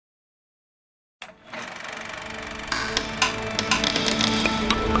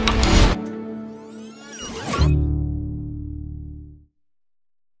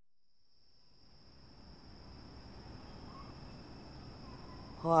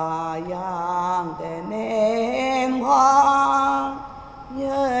花样的年华，一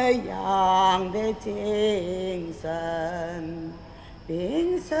样的精神，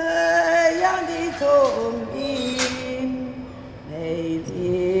冰雪样的聪明，美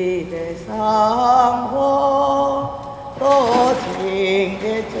丽的生活，多情的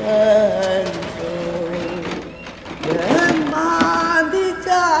真挚，圆满的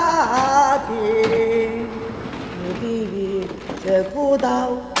家庭。这古道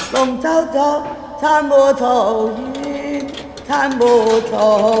龙舟舟，参不愁云，参不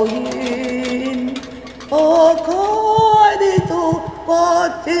愁云。我可爱的祖国，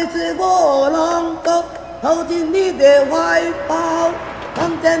这次我能够投进你的怀抱，看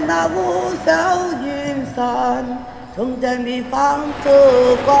见那五小云山，从这里放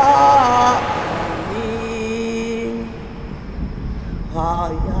着光明，花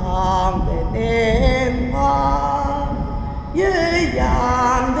样的年华。一样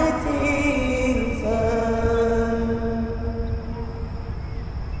的精神。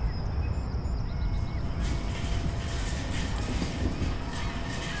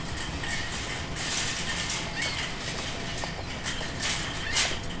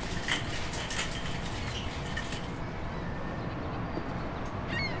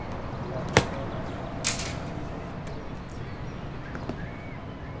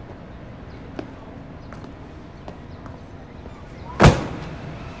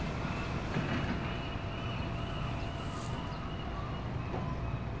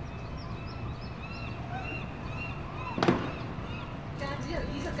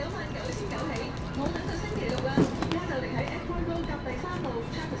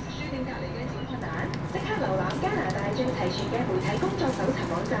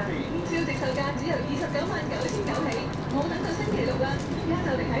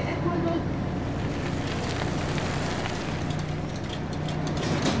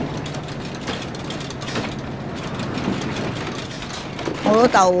我老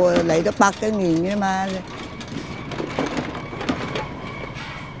豆嚟咗100幾年嘅嘛，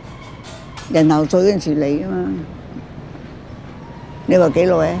人後歲嗰陣時嚟啊嘛。你話幾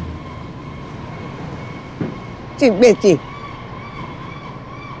耐啊？知咩字？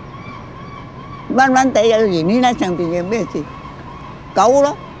彎彎地有圓圈喺上邊嘅咩字？9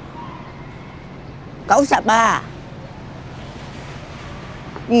咯，90啊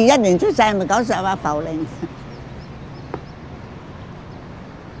！21年出世咪90啊，浮齡。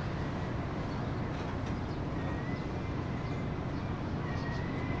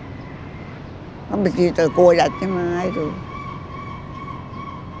咁咪住就過日啫嘛喺度。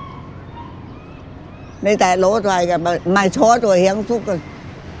你大佬就係嘅，唔係坐喺度享福嘅，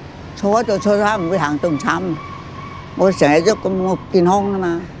坐喺度坐下唔會行仲慘。我成日喐咁，我健康啊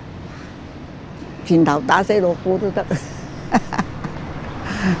嘛，拳頭打死老虎都得。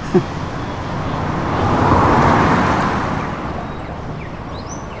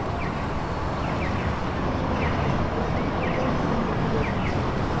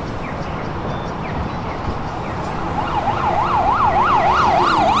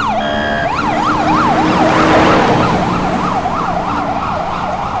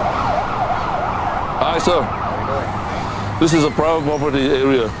Sir, this is a private property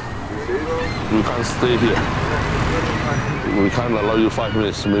area. You can't stay here. We can't allow you 5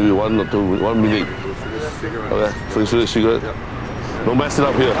 minutes, maybe 1 or 2, 1 minute. Okay, finish with a cigarette. Don't mess it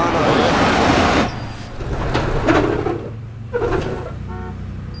up here. Okay.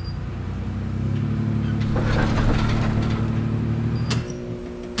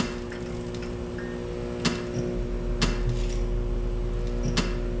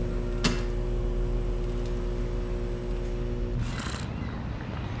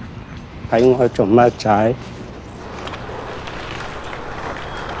 睇我做乜仔？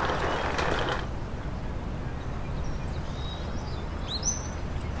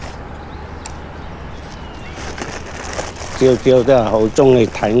朝朝都係好鍾意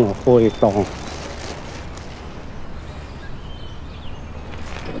睇我開檔。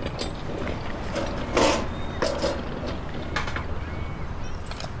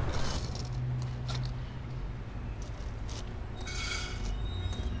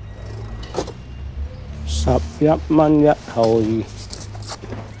11蚊1號魚，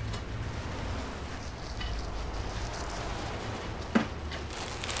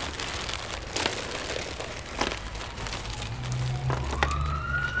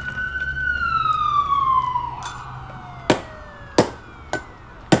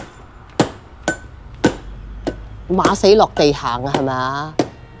馬死落地行啊，係咪啊？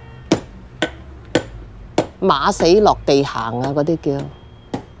馬死落地行啊，嗰啲叫。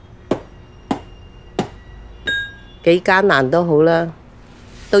幾艱難都好啦，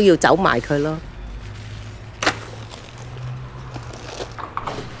都要走埋佢咯。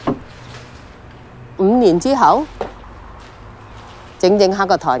5年之後，整下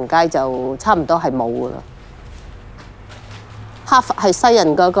個唐人街就差唔多係冇噶啦。half 係西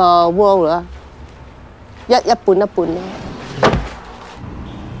人嗰個 world 啦，一半啦。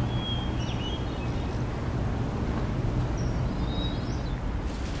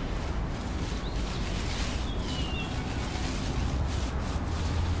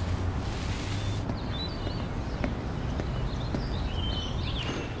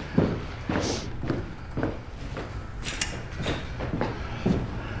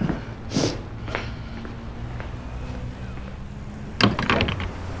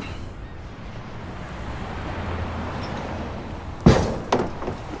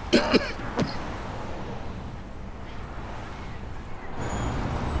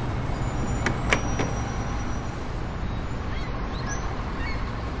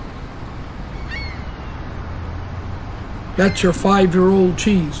That's your 5-year-old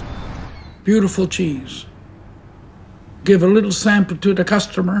cheese. Beautiful cheese. Give a little sample to the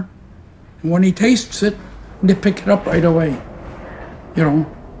customer, and when he tastes it, they pick it up right away. You know,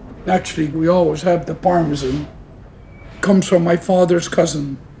 actually, we always have the Parmesan. It comes from my father's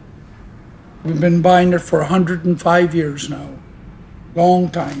cousin. We've been buying it for 105 years now. Long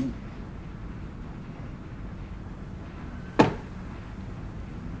time.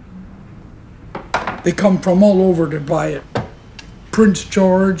 They come from all over to buy it. Prince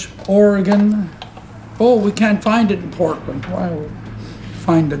George, Oregon. Oh, we can't find it in Portland. Well,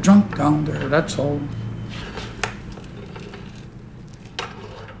 find the junk down there, that's all.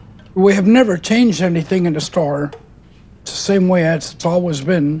 We have never changed anything in the store. It's the same way as it's always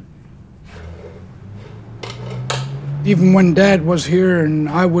been. Even when Dad was here and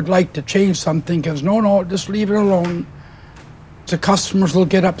I would like to change something, because no, just leave it alone. The customers will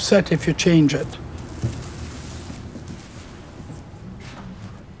get upset if you change it.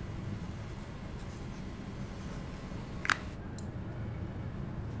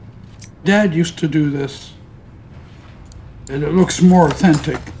 Dad used to do this, and it looks more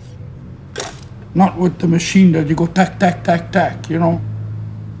authentic. Not with the machine that you go tack, tack, tack, tack, you know.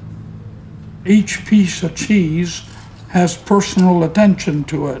 Each piece of cheese has personal attention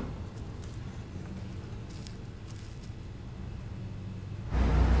to it.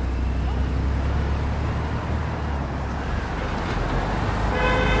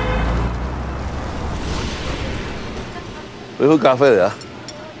你杯咖啡嚟啊？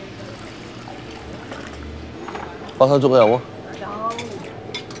花生粥有冇？有。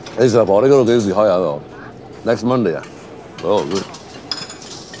你成日婆呢嗰度幾時開啊？度 ？Next Monday 啊？哦，good。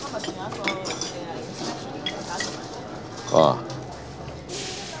啊。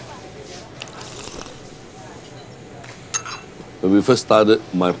When we first started,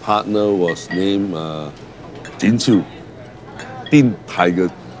 my partner was named Jin Chiu, Thin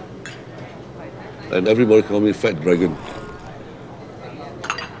Tiger, and everybody called me Fat Dragon.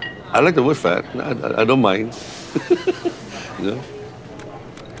 I like the word fat. I don't mind. You know?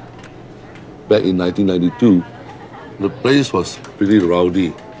 Back in 1992, the place was pretty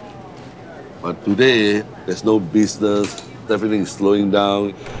rowdy. But today, there's no business. Everything is slowing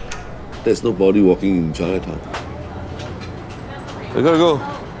down. There's nobody walking in Chinatown. I gotta go.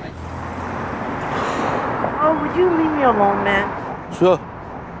 Oh, would you leave me alone, man? Sure.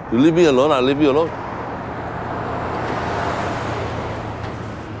 You leave me alone, I'll leave you alone.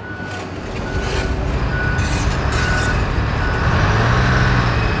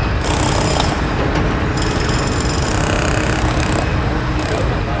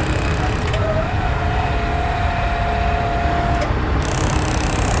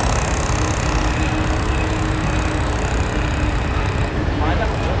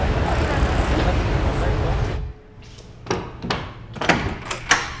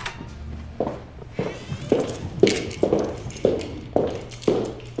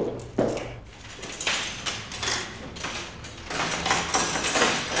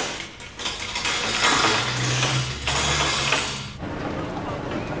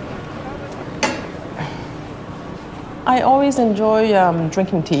 I always enjoy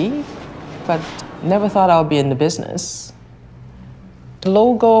drinking tea, but never thought I would be in the business. The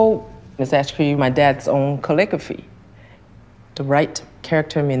logo is actually my dad's own calligraphy. The right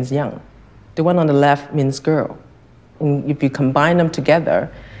character means young. The one on the left means girl. And if you combine them together,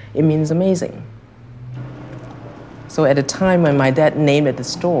 it means amazing. So at the time when my dad named at the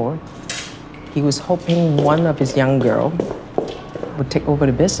store, he was hoping one of his young girl would take over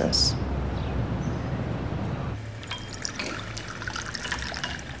the business.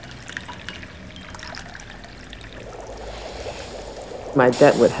 My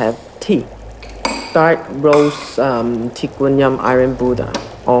dad would have tea, dark roast Tikunyam Iron Buddha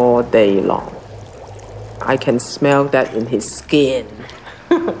all day long. I can smell that in his skin.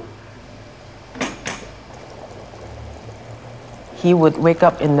 He would wake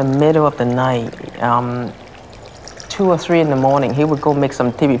up in the middle of the night, 2 or 3 in the morning. He would go make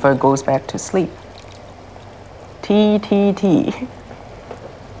some tea before he goes back to sleep. Tea, tea, tea.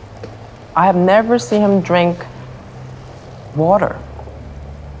 I have never seen him drink water.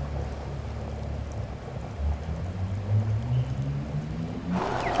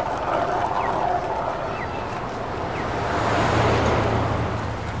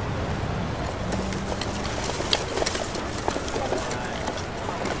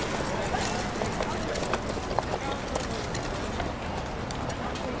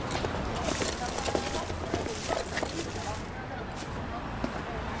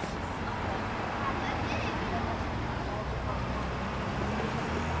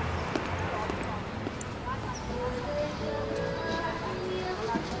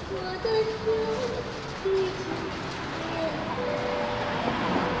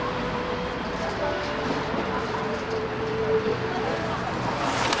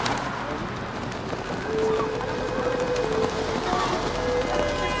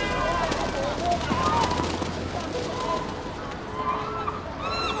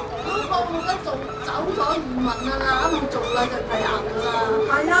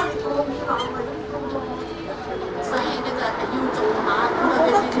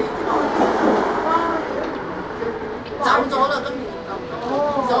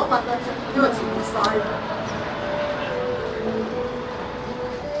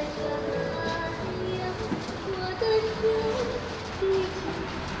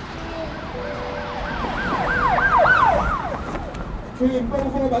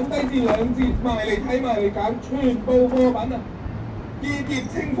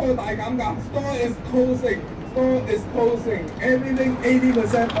 Store is closing. Store is closing. Everything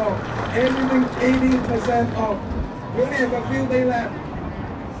 80% off. Everything 80% off. We only have a few days left.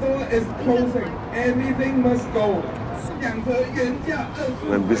 Store is closing. Everything must go.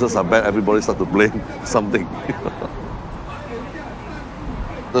 When business are bad, everybody start to blame something.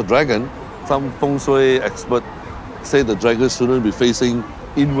 The dragon, some feng shui expert say the dragon shouldn't be facing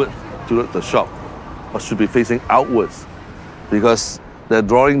inward to the shop, but should be facing outwards, because they're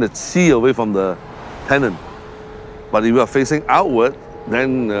drawing the qi away from the tenant. But if you are facing outward,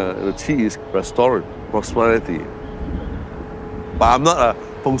 then the qi is restored, prosperity. But I'm not a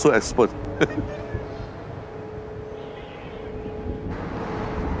feng shui expert.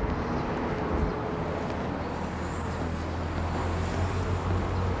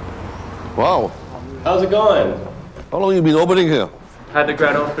 Wow. How's it going? How long have you been opening here? Had the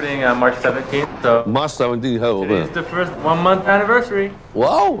grand opening on March 17th, so March 17th, you have opened. today's the first 1 month anniversary.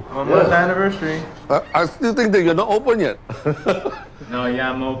 Wow. 1 month anniversary. I still think that you're not open yet. No,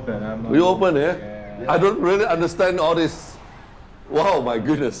 yeah, I'm open. You open, eh? Yeah. I don't really understand all this. Wow, my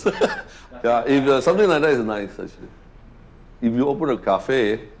goodness. Yeah, if something like that is nice, actually. If you open a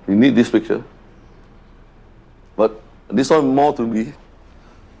cafe, you need this picture. But this one more to me.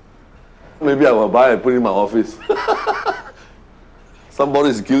 Maybe I will buy and put it in my office. Somebody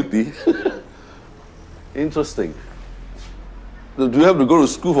is guilty. Interesting. Do you have to go to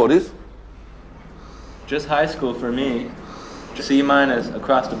school for this? Just high school for me. C-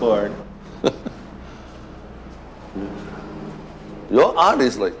 across the board. Your art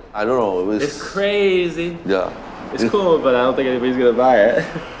is like, I don't know. It's crazy. Yeah. It's cool, but I don't think anybody's gonna buy it.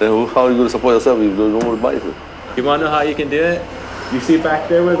 Then how are you going to support yourself if you don't want to buy it? You wanna know how you can do it? You see back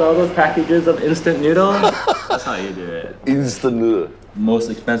there with all those packages of instant noodle? That's how you do it. Instant noodle. Most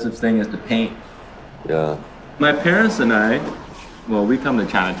expensive thing is the paint. Yeah. My parents and I, well, we come to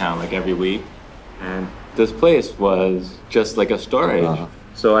Chinatown like every week, and this place was just like a storage. Uh-huh.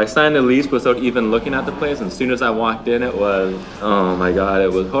 So I signed a lease without even looking at the place, and as soon as I walked in, it was, oh my God, it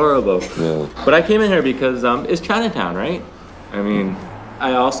was horrible. Yeah. But I came in here because it's Chinatown, right? I mean,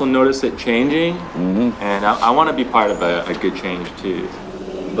 I also noticed it changing, and I want to be part of a good change too.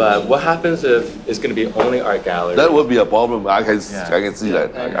 But what happens if it's going to be only art gallery? That would be a problem. I can see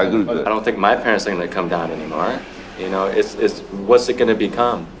that. I agree with I that. don't think my parents are going to come down anymore. You know, it's what's it going to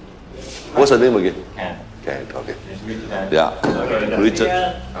become? What's her name again? Ken. Ken, okay. Ken. Yeah. Okay. Richard.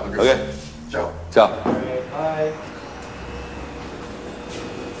 Okay. Ciao. Ciao. Bye.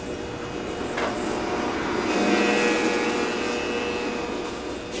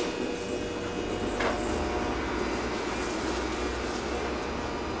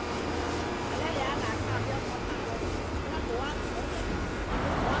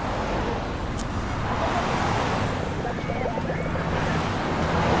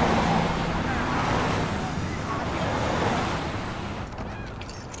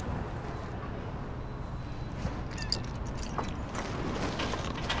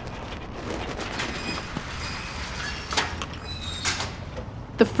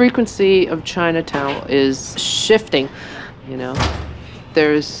 the frequency of Chinatown is shifting, you know.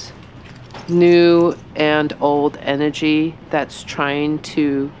 There's new and old energy that's trying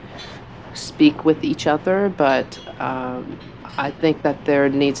to speak with each other, but I think that there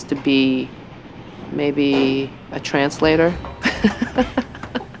needs to be maybe a translator.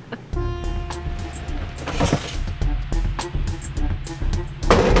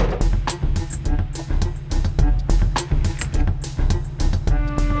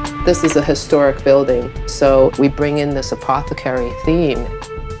 This is a historic building, so we bring in this apothecary theme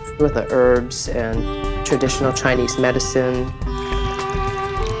with the herbs and traditional Chinese medicine.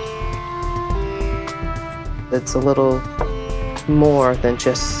 It's a little more than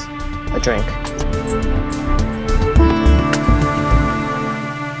just a drink.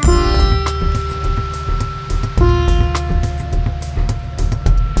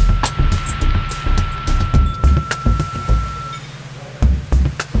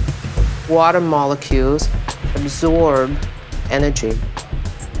 Water molecules absorb energy.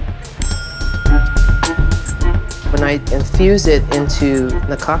 When I infuse it into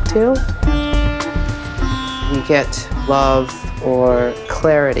the cocktail, we get love or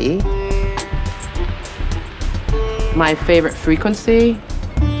clarity. My favorite frequency,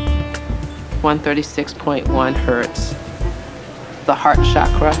 136.1 hertz, the heart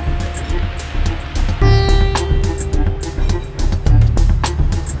chakra.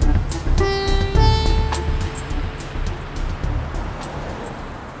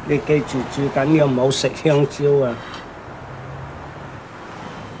你記住最緊要唔好食香蕉啊！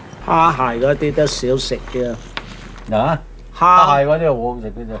蝦蟹嗰啲都少食嘅。啊，蝦蟹嗰啲好好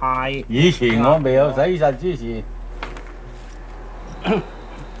食嘅啫。蟹。以前我未有洗腎之前，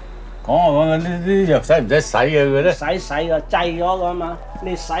講呢啲藥使唔使洗嘅佢咧？洗嘅，製咗㗎嘛。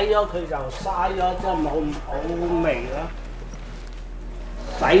你洗咗佢就嘥咗，即係冇咁好味咯。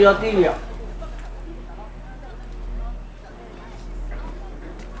洗咗啲藥。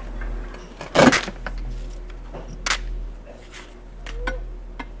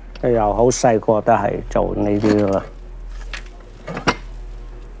由好細個都係做呢啲咯，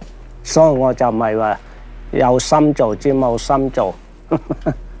所以我就唔係話有心做至冇心做，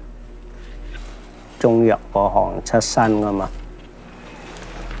中藥嗰行出身㗎嘛。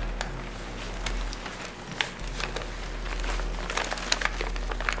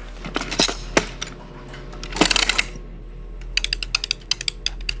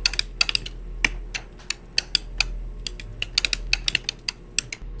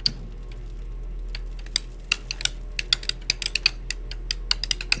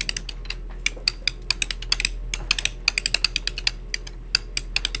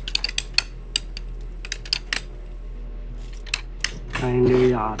係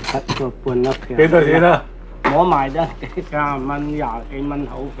你27個半一平。幾多錢啊？我賣得幾廿蚊，20幾蚊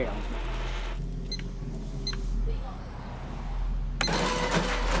好平。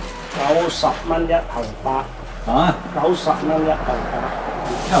90蚊1毫8。啊？90蚊1毫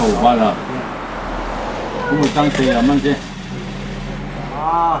8。1毫8啊？咁咪爭40蚊啫。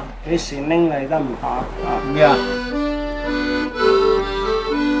啊！幾時拎嚟都唔怕。咩啊？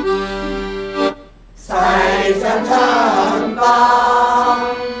世上長棒，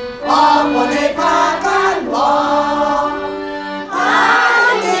我們你怕間王，海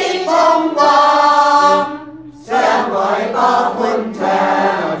的風光，相愛多歡暢，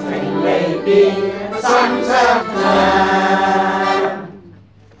情離別心相長。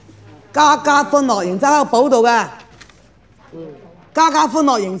家家歡樂營真喺個寶度嘅，家家歡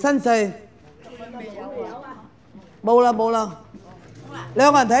樂營新歲。冇啦冇啦。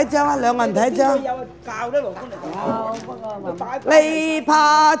兩個人睇一張啊！兩個人睇一張。你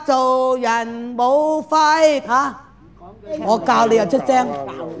怕做人冇肺嚇？我教你又出聲。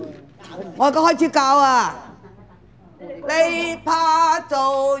我而家開始教啊！你怕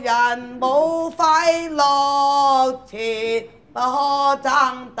做人冇肺，落前不可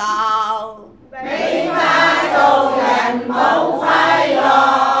爭鬥。你怕做人冇肺，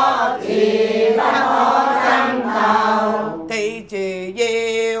落前不可爭鬥。記住要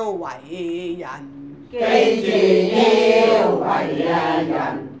為人，記住要為人，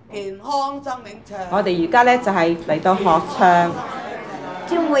健康生命長。我哋而家咧就係嚟到學唱。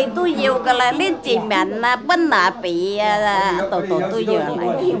專會都要㗎啦，呢字文啊、賓拿比啊，度度都要嚟。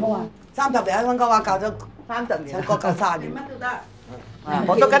30年喺溫哥華教咗30年，唱歌教30年。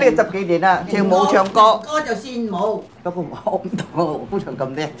我都跟你10幾年啦，跳舞唱歌。歌就先冇。不過我唔同我唱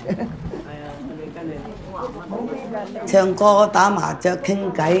咁叻。唱歌、打麻雀、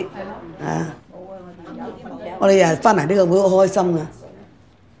傾偈啊！我哋日日翻嚟呢個會好開心㗎，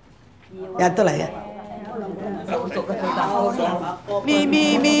日日都嚟嘅。咪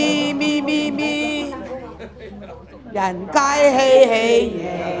咪咪咪咪咪，人皆喜喜迎，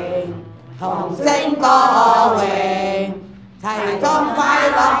同聲歌詠，齊中快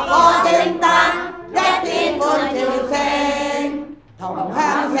樂過聖誕，一天歡笑聲，同鄉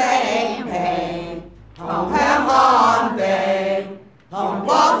聲平，同鄉安定，同過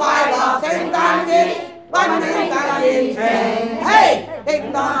快樂聖誕節，溫馨更熱情，嘿！叮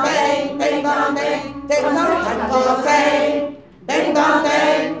當叮，叮當叮，正心陳個聲，叮當叮，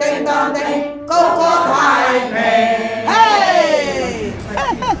叮當叮，高歌太平，嘿！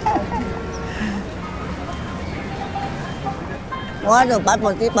我喺度擺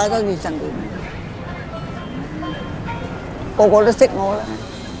報紙擺咗20年，個個都識我啦。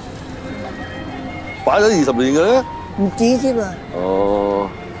擺咗20年嘅咧？唔止添啊！哦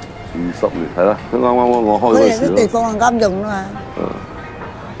，20年係啦，啱啱我開嗰時咯。嗰啲地方係啱用啊嘛。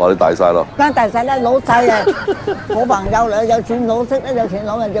話你大晒咯。梗大晒啦，老細啊，我朋友嚟，有錢佬識咧，有錢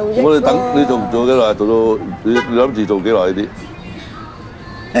佬咪做啫。我哋等你做唔做幾耐？做到你諗住做幾耐呢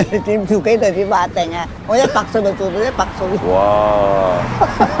啲？點做幾耐點話定啊？我100歲就做到100歲。哇！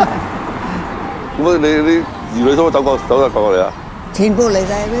咁你兒女都走得過嚟啊？全部嚟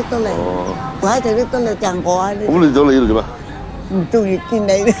晒，啲都嚟。我喺度啲都嚟賺過啊！咁你走嚟呢度做咩？唔中意見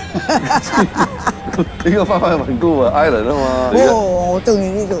你。你應該翻去Vancouver Island 啊嘛。我中意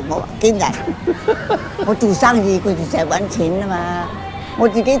呢度，我見人。我做生意，佢哋成日揾錢啊嘛。我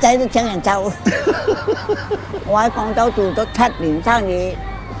自己仔都請人湊。我喺廣州做咗7年生意，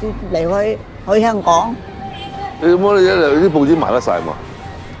離開去香港。你冇你啲報紙賣得晒嘛？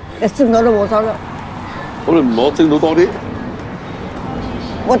一升到都冇收啦。咁你唔攞升到多啲？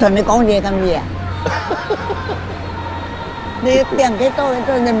我同你講嘢咁易啊！你訂幾多嘅都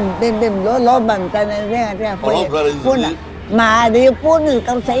你唔攞咪唔得你咩啫？搬啊！唔係你要搬就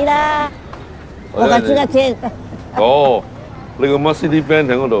夠死啦！我架私家車。哦，你個 Mercedes-Benz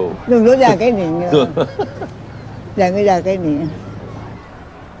喺嗰度。用咗20幾年嘅，用咗20幾年。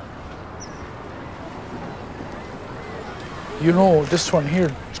You know this one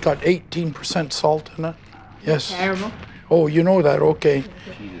here, it's got 18% salt in it. Yes. Terrible. Oh, you know that, okay.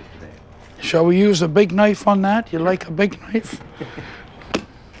 Shall we use a big knife on that? You like a big knife?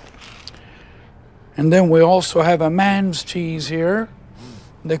 And then we also have a man's cheese here.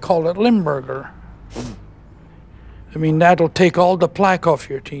 They call it Limburger. I mean, that'll take all the plaque off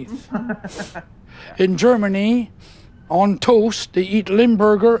your teeth. In Germany, on toast, they eat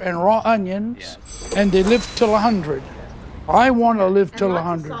Limburger and raw onions, and they live till 100. I want to live till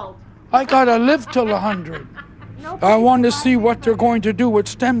 100. I gotta live till 100. I want to see what they're going to do with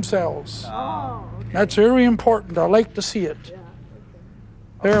stem cells. That's very important. I like to see it.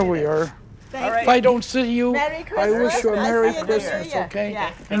 There we are. If I don't see you, I wish you a Merry Christmas, okay?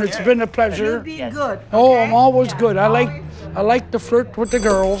 And it's been a pleasure. You've been good. Oh, I'm always good. I like to flirt with the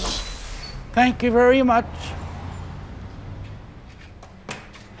girls. Thank you very much.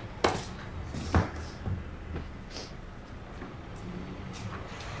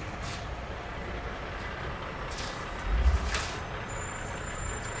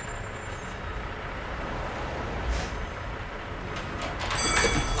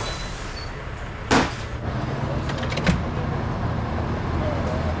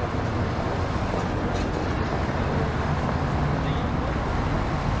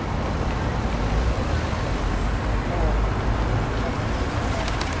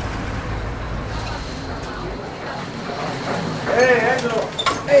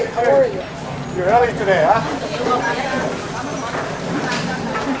 Hey, how are you? You're early today, huh?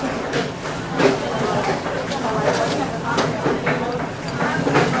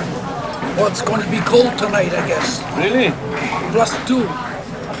 Well, it's going to be cold tonight, I guess. Really? +2.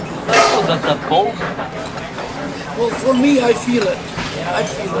 Oh, that's that cold? Well, for me, I feel it. I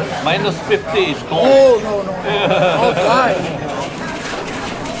feel it. -50 is cold. Oh, no. I'll die.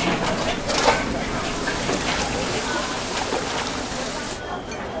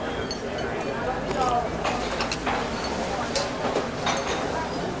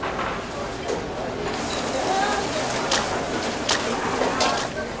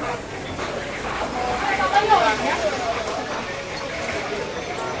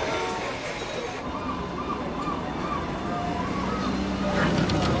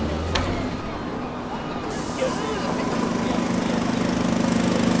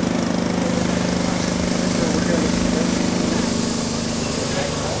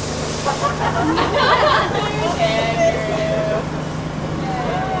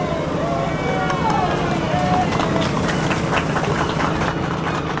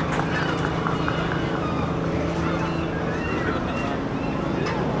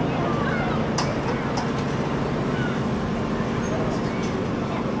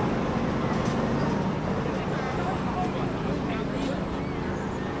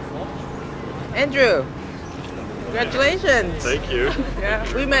 Andrew, congratulations. Thank you. Yeah,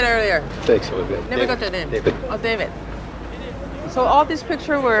 we met earlier. Thanks, Olivia. Never got your name. David. Oh, David. So all these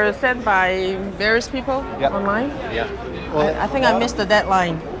pictures were sent by various people online? Yeah. I think I missed the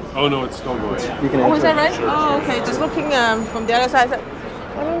deadline. Oh no, it's still going. You can is that right? Sure. Oh, okay. Just looking from the other side.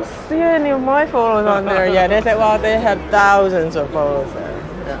 I don't see any of my photos on there yet. They said, well, they have thousands of photos there.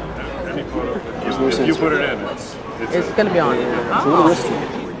 Yeah. Any photo. If you put it in, it's going to be on.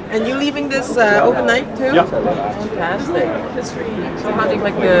 Oh. And you leaving this overnight too? Yeah. Fantastic. So how do you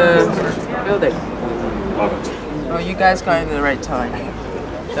like the building? Love it. Oh, you guys got in the right time.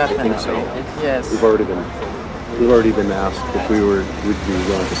 Definitely. I think so. Yes. We've already been asked if we would be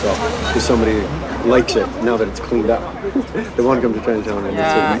willing to sell because somebody likes it now that it's cleaned up. They want to come to Chinatown and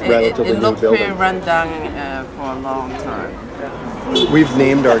it's a relatively it new looked building. pretty run down for a long time. We've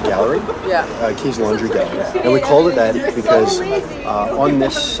named our gallery Yeah. Keys Laundry Gallery, and we called it that because on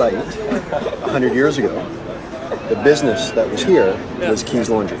this site 100 years ago, the business that was here was Keys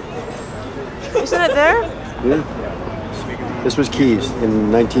Laundry. Isn't it there? Yeah. This was Keys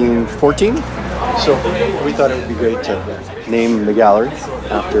in 1914, so we thought it would be great to name the gallery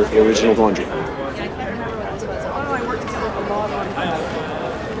after the original laundry.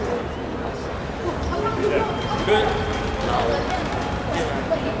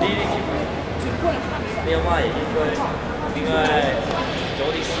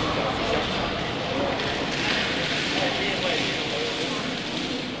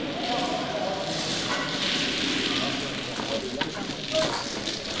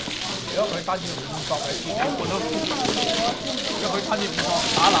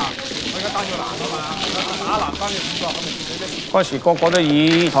嗰時個個都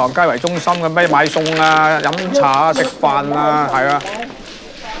以唐人街為中心嘅，咩買餸啊、飲茶啊、食飯啊，係啊。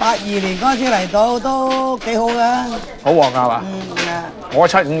82年嗰陣時嚟到都幾好嘅。好旺㗎嘛？啊！我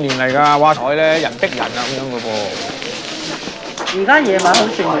75年嚟㗎，哇台咧人逼人啊咁樣嘅噃。而家夜晚好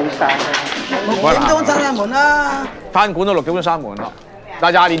似冇晒，6點鐘閂門啦。攤館都6點鐘閂門啦。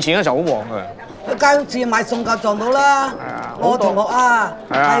但係20年前嗰時候好旺嘅。喺街好似買餸架撞到啦。我同學啊，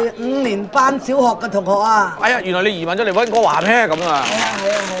係5年班小學嘅同學啊。哎呀，原來你移民咗嚟溫哥華咩咁啊？係啊係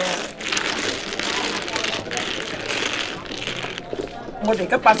啊係啊！我哋而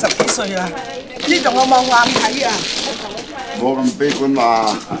家80幾歲啦，呢度我望眼睇啊！冇咁悲觀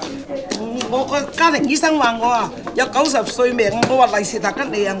嘛。我個家庭醫生話我啊，有90歲命，我話利是達吉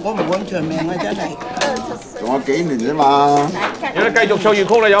利啊，我唔講長命啊，真係。仲有幾年啫嘛？如果你繼續唱粵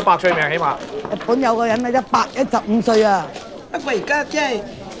曲，你有100歲命起碼。日本有個人啊，115歲啊。不過而家真係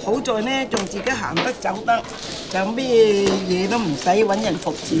好在呢，仲自己行得走得，就咩嘢都唔使揾人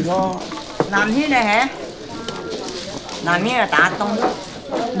服侍咯。南邊啊嚇，南邊啊打東。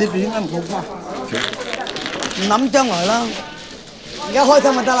你哋應該唔好啩？唔諗將來啦，而家開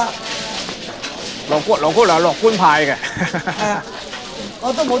心就得啦。樂觀係樂觀派嘅。係啊，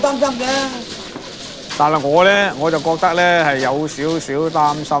我都冇擔心嘅。但係我咧，我就覺得咧係有少少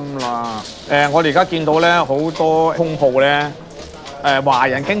擔心啦。我哋而家見到咧好多空鋪咧，華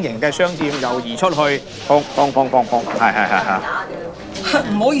人經營嘅商店又移出去，砰，係。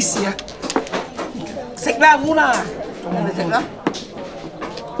唔好意思啊，食啦烏啦，仲唔食啦？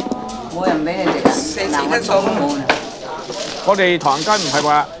冇人俾你食啊！食得爽啊！我哋唐人街唔係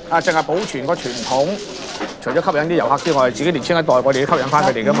話淨係保存個傳統，除咗吸引啲遊客之外，自己年輕一代我哋都吸引翻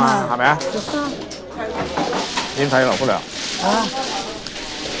佢哋噶嘛，係咪啊？點睇劉姑娘？啊！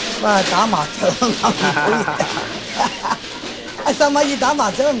哇！打麻將諗唔到嘢，阿細米要打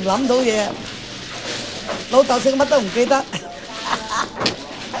麻將唔諗到嘢，老豆食乜都唔記得。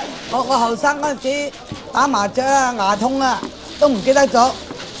我後生嗰陣時打麻將啊，牙痛啊，都唔記得咗，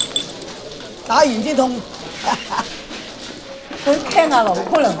打完先痛。佢驚阿劉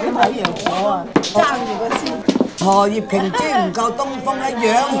姑娘點睇贏我啊，爭住個先。何葉瓊珠唔夠東風一樣。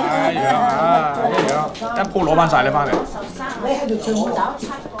係一樣啊，一樣，一鋪攞翻晒你翻嚟。你喺度最好找。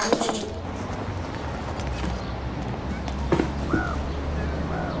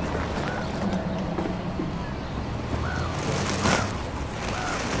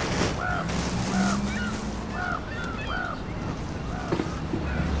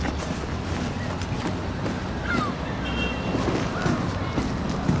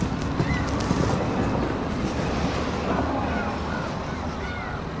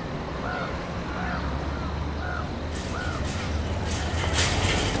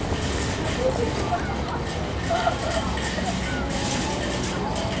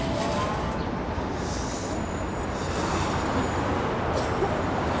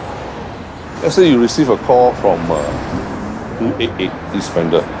Let's say you receive a call from 288 East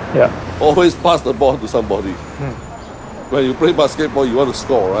Fender. Yeah. Always pass the ball to somebody. when you play basketball, you want to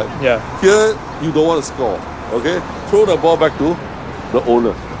score, right? Yeah. Here, you don't want to score, okay? Throw the ball back to the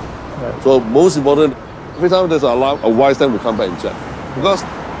owner. Right. So most important, every time there's an alarm, a wise time we come back and check. Because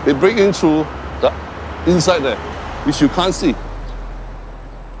they break in through the inside there, which you can't see.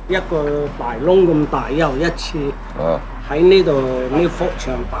 一個大窿咁大又一次，喺呢度呢幅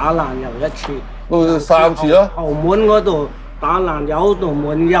牆打爛又一次， 3次啊！後門嗰度打爛有道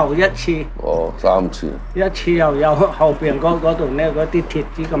門又一次，哦，3次，一次又有後邊嗰度呢嗰啲鐵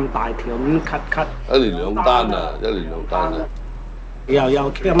枝咁大條咁咳咳，一連2單啊，一連2單啊，又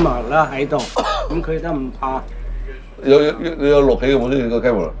有 camera 啦喺度，咁佢都唔怕。你有錄起嘅冇先個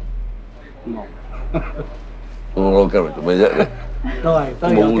camera？ 冇。我攞 camera 做咩啫？都有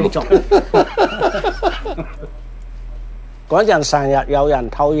記錄。嗰陣成日有人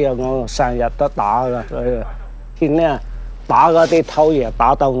偷嘢，我成日都打㗎，所以見咧打嗰啲偷嘢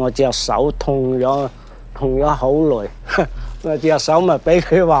打到我隻手痛咗好耐，我隻手咪俾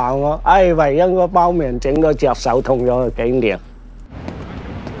佢話我，唉，為因個包面整到隻手痛咗幾年，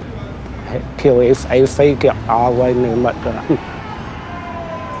跳起飛腳啊喂你乜㗎。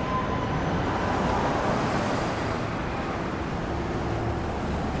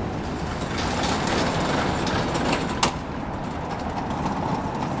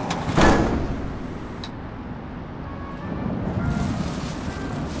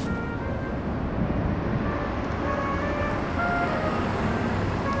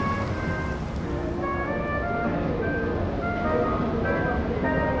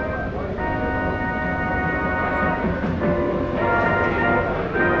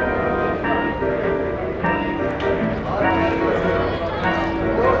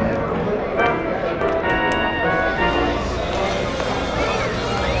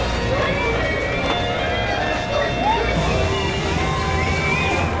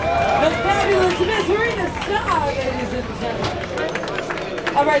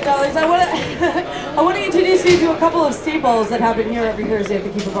All right, darlings, I want to introduce you to a couple of staples that happen here every Thursday at the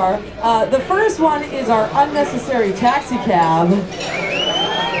Keeper Bar. The first one is our unnecessary taxi cab. Who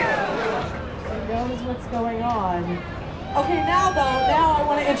knows what's going on? Okay, now I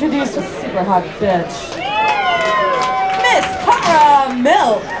want to introduce a super hot bitch, Miss Para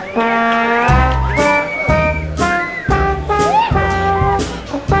Milk.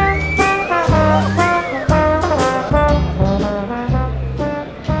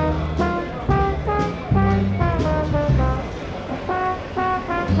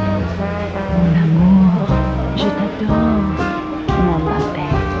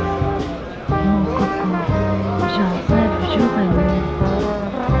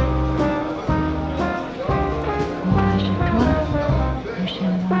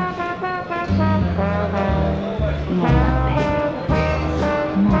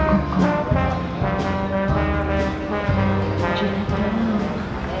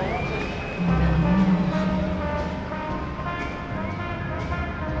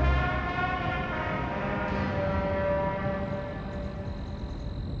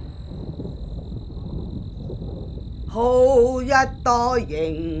好一朵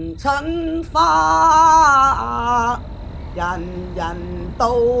迎春花，人人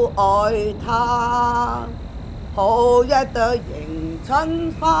都愛它。好一朵迎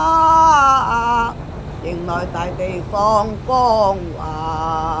春花，迎來大地放光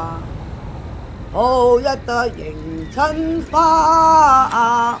華。好一朵迎春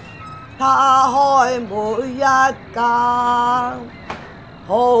花，它開每一家。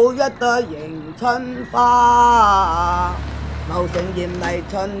好一朵迎春花，茂盛豔麗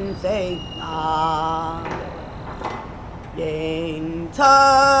春色雅。迎春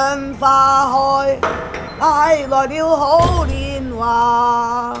花開，帶來了好年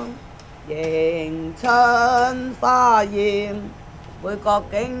華。迎春花豔，每個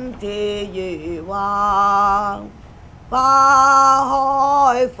景致如畫。花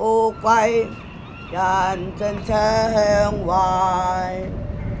開富貴，人盡暢懷，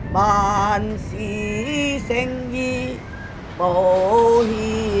萬事勝意無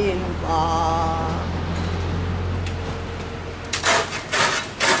牽掛。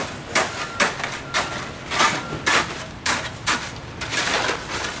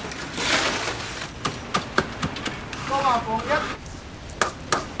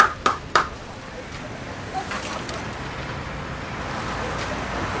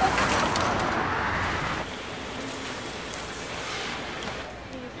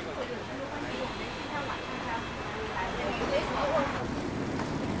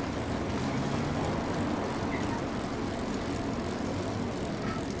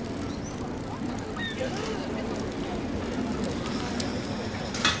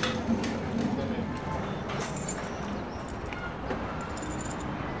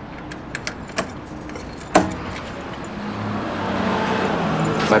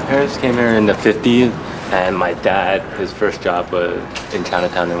My parents came here in the 50s, and my dad, his first job was in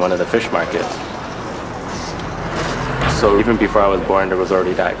Chinatown in one of the fish markets. So even before I was born, there was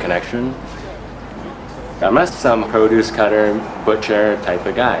already that connection. I'm not some produce cutter, butcher type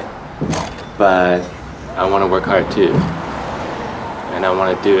of guy, but I want to work hard too. And I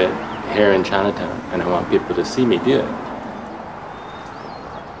want to do it here in Chinatown, and I want people to see me do it.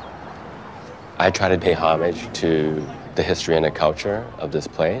 I try to pay homage to the history and the culture of this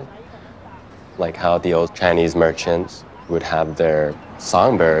place, like how the old Chinese merchants would have their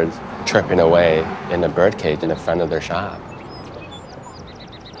songbirds chirping away in a birdcage in the front of their shop.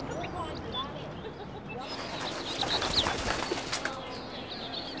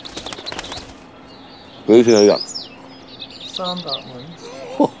 Mấy tiền ạ? 300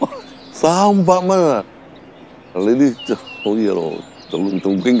蚊。300蚊啊！你呢就好嘢咯，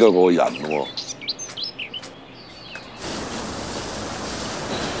仲經過個人喎。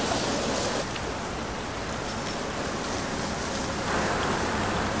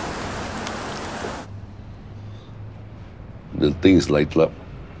The things light up.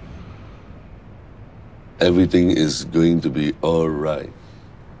 Everything is going to be all right.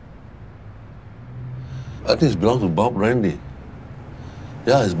 I think it belongs to Bob Randy.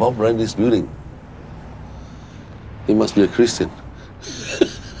 Yeah, it's Bob Randy's building. He must be a Christian.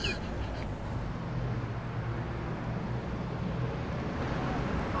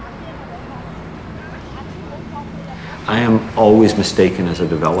 I am always mistaken as a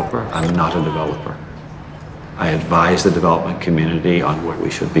developer. I'm not a developer. I advise the development community on what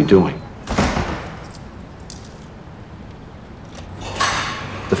we should be doing.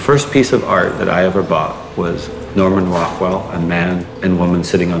 The first piece of art that I ever bought was Norman Rockwell, a man and woman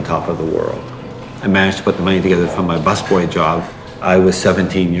sitting on top of the world. I managed to put the money together from my busboy job. I was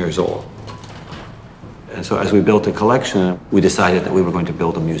 17 years old. And so as we built a collection, we decided that we were going to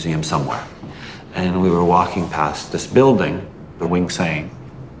build a museum somewhere. And we were walking past this building, the Wing Sang.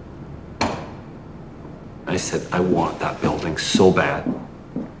 I said, I want that building so bad.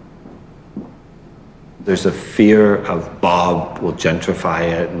 There's a fear of Bob will gentrify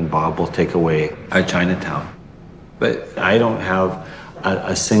it and Bob will take away our Chinatown. But I don't have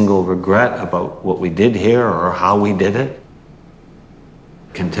a single regret about what we did here or how we did it.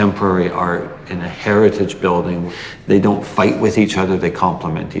 Contemporary art in a heritage building, they don't fight with each other, they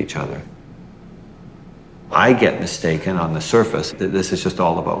complement each other. I get mistaken on the surface that this is just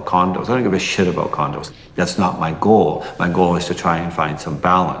all about condos. I don't give a shit about condos. That's not my goal. My goal is to try and find some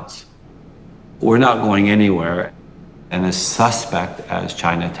balance. We're not going anywhere. And as suspect as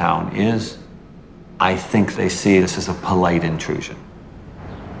Chinatown is, I think they see this as a polite intrusion.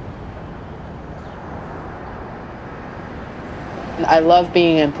 I love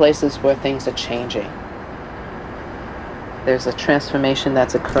being in places where things are changing. There's a transformation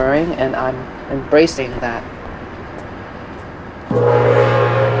that's occurring, and I'm embracing that.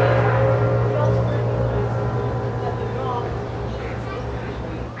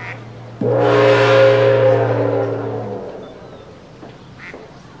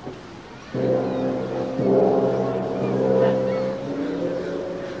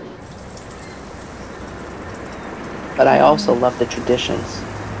 But I also love the traditions.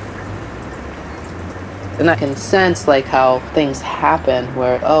 And I can sense like how things happen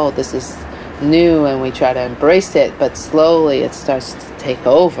where, oh, this is new and we try to embrace it, but slowly it starts to take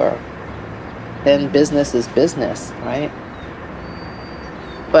over. Then business is business, right?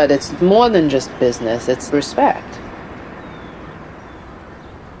 But it's more than just business, it's respect.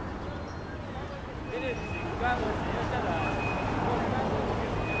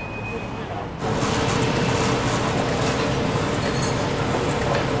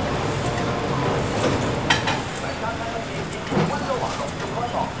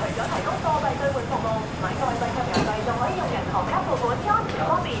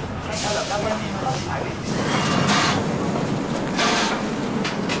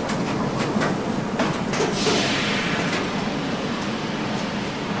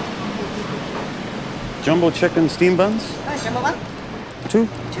 Jumbo chicken steam buns? Jumbo bun? Two?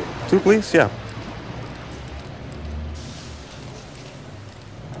 Two, please? Yeah.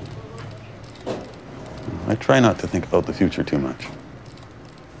 I try not to think about the future too much.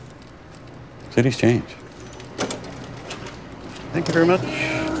 Cities change. Thank you very much.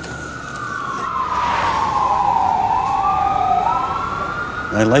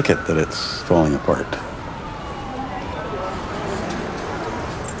 I like it that it's falling apart.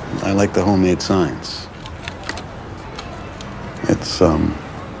 I like the homemade signs. It's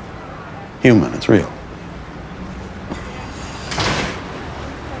human, it's real.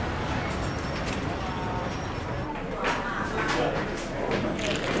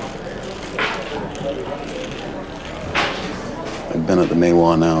 Mae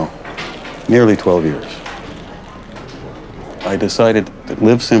Wah now nearly 12 years. I decided to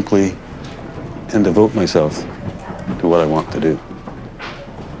live simply and devote myself to what I want to do.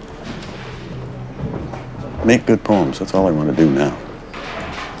 Make good poems, that's all I want to do now.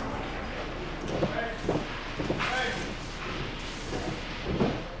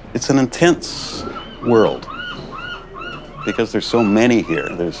 It's an intense world because there's so many here.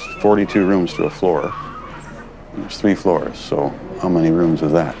 There's 42 rooms to a floor. There's 3 floors, so how many rooms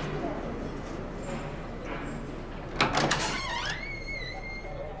is that?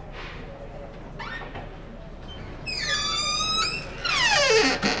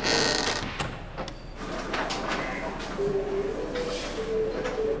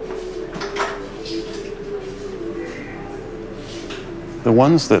 The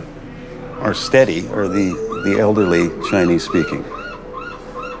ones that are steady are the elderly Chinese speaking.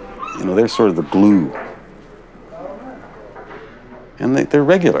 You know, they're sort of the glue. And they're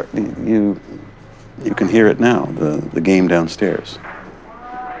regular. You can hear it now, the game downstairs.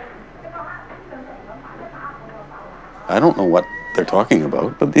 I don't know what they're talking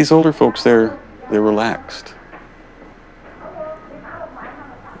about, but these older folks, they're relaxed.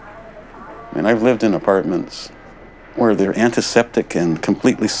 I mean, I've lived in apartments where they're antiseptic and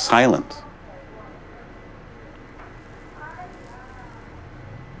completely silent.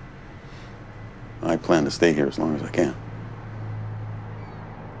 I plan to stay here as long as I can.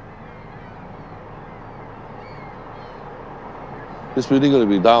 This building going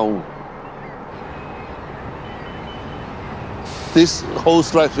to be down. This whole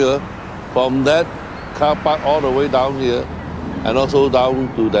structure, from that car park all the way down here, and also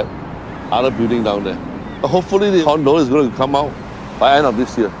down to that other building down there. Hopefully the condo is going to come out by end of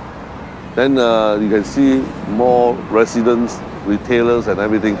this year. Then you can see more residents, retailers and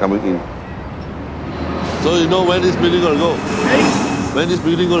everything coming in. So you know when this building going to go? When this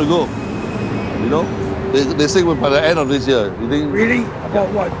building going to go? You know? They say by the end of this year. You think? Really? About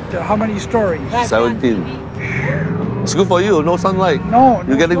what? How many stories? 17. It's good for you, no sunlight. No.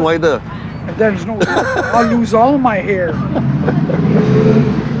 You're getting whiter. There's no, I'll lose all my hair.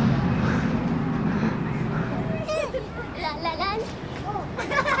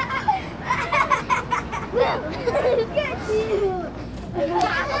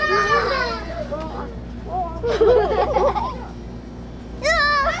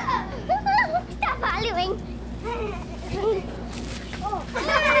 Stop following.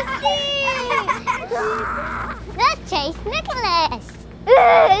 Let's chase Nicholas.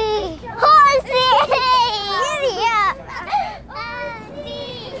 Horsey! Idiot!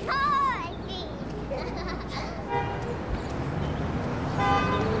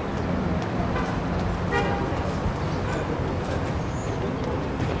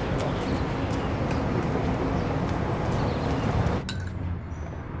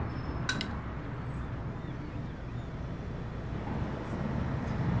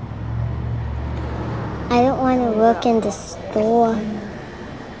 I don't want to work in the store.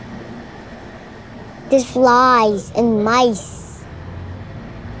 There's flies and mice.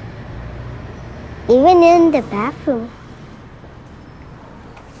 Even in the bathroom.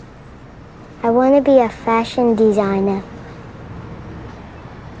 I want to be a fashion designer.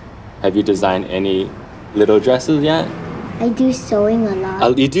 Have you designed any little dresses yet? I do sewing a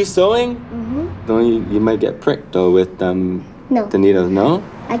lot. You do sewing? Mm-hmm. Don't you might get pricked though with the needles, no?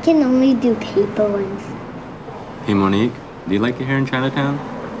 I can only do paper ones. Hey Monique, do you like it here in Chinatown?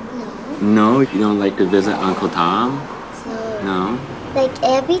 No. No? You don't like to visit Uncle Tom? No? Like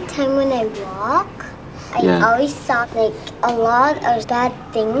every time when I walk, I always saw like a lot of bad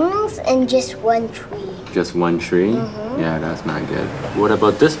things in just one tree. Just one tree? Mm-hmm. Yeah, that's not good. What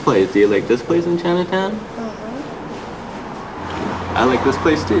about this place? Do you like this place in Chinatown? Mm-hmm. I like this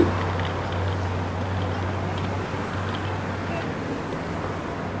place too.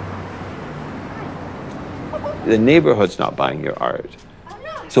 The neighborhood's not buying your art.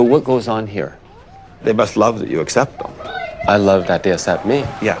 So what goes on here? They must love that you accept them. I love that they accept me.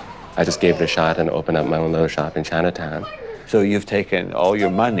 Yeah. I just gave it a shot and opened up my own little shop in Chinatown. So you've taken all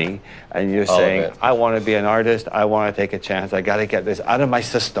your money and you're saying, I want to be an artist, I want to take a chance, I got to get this out of my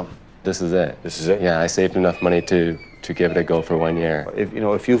system. This is it. This is it? Yeah, I saved enough money to give it a go for 1 year.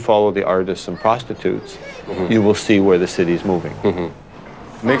 If you follow the artists and prostitutes, you will see where the city's moving.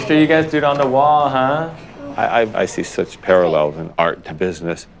 Make sure you guys do it on the wall, huh? I see such parallels in art to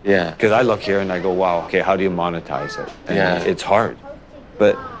business. Yeah. Because I look here and I go, wow, okay, how do you monetize it? And it's hard.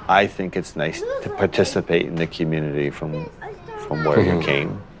 But I think it's nice to participate in the community from where you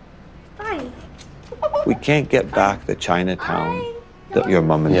came. We can't get back the Chinatown that your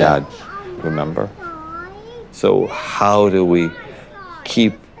mom and dad remember. So how do we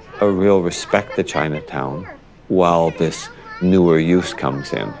keep a real respect to Chinatown while this newer use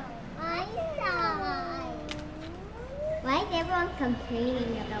comes in. Why is everyone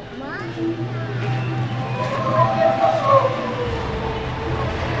complaining about mine?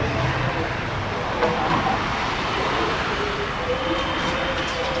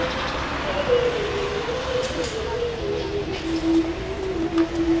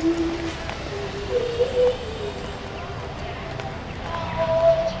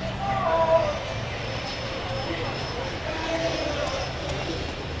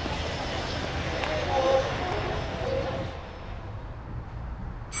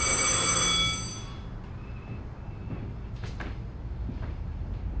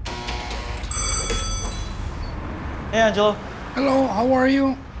 Hey, Angelo. Hello, how are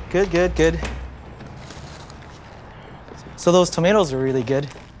you? Good, good, good. So those tomatoes are really good.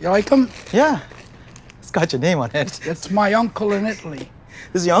 You like them? Yeah. It's got your name on it. It's my uncle in Italy.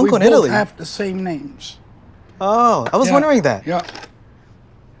 This is your uncle in We Italy? both have the same names. Oh, I was wondering that. Yeah.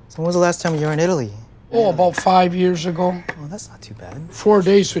 So when was the last time you were in Italy? Oh, about 5 years ago. Oh, that's not too bad. 4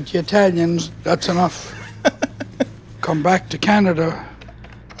 days with the Italians, that's enough. Come back to Canada.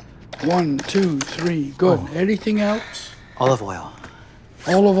 1, 2, 3, good. Oh. Anything else? Olive oil.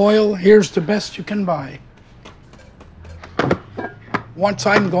 Olive oil, here's the best you can buy. Once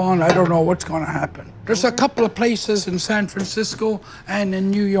I'm gone, I don't know what's going to happen. There's a couple of places in San Francisco and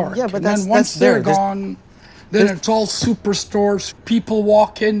in New York. Yeah, but and that's, then once that's they're there. gone, then it's all superstores. People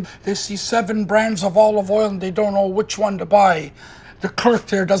walk in, they see 7 brands of olive oil and they don't know which one to buy. The clerk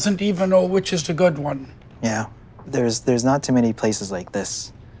there doesn't even know which is the good one. Yeah, there's not too many places like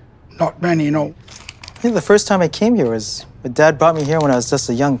this. Not many, no. I think the first time I came here was when Dad brought me here when I was just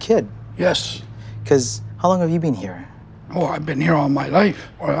a young kid. Yes. Because how long have you been here? Oh, I've been here all my life.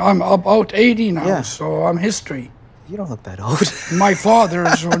 Well, I'm about 80 now, so I'm history. You don't look that old. My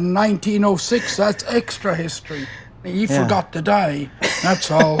father's from 1906. That's extra history. He forgot to die. That's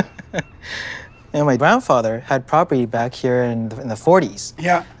all. And my grandfather had property back here in the 40s.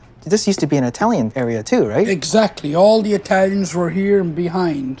 Yeah. This used to be an Italian area too, right? Exactly. All the Italians were here and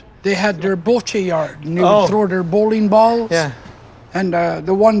behind. They had their bocce yard, and they would throw their bowling balls. Yeah. And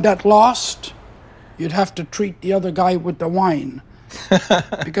the one that lost, you'd have to treat the other guy with the wine.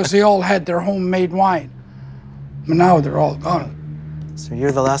 Because they all had their homemade wine. But now they're all gone. So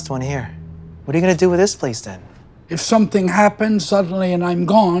you're the last one here. What are you going to do with this place then? If something happens suddenly and I'm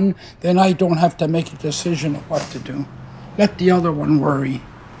gone, then I don't have to make a decision of what to do. Let the other one worry.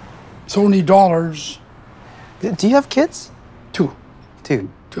 It's only dollars. Do you have kids? 2. 2.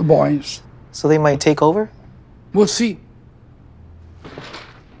 2 boys. So they might take over? We'll see.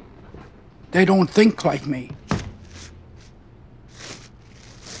 They don't think like me.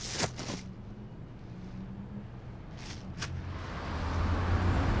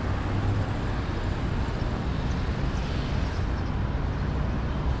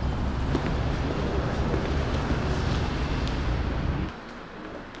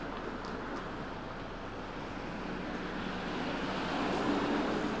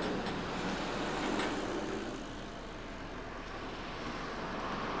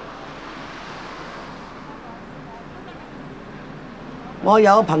我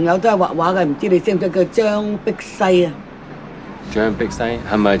有個朋友都係畫畫嘅，唔知你識唔識叫張碧西啊？張碧西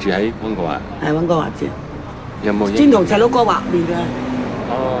係咪住喺溫哥華？係溫哥華住。有冇？專同細佬哥畫面㗎。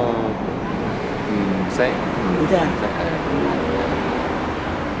哦，唔識。唔識啊？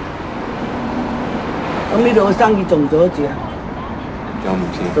咁呢度嘅生意做唔做得住啊？做唔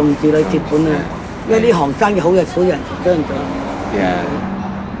住。做唔住你接本啊！因為呢行生意好日少人做人做。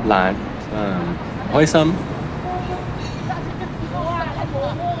難，開心。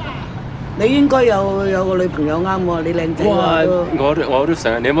你應該有個女朋友啱喎，你靚仔喎都。我都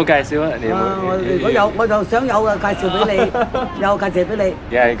想，你有冇介紹啊？你有冇？如果有，我就想有嘅，介紹俾你，有介紹俾你。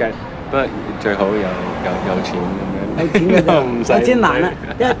不過最好有錢咁樣。有錢嘅啫，唔使。有錢難啦，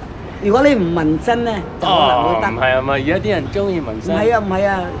因為如果你唔紋身咧，就可能會得。唔係啊嘛，而家啲人中意紋身。唔係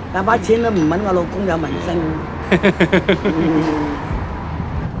啊，大把錢都唔揾我老公有紋身。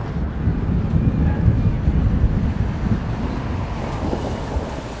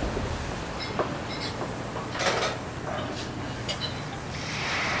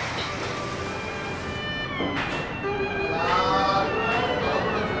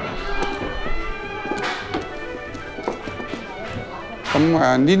咁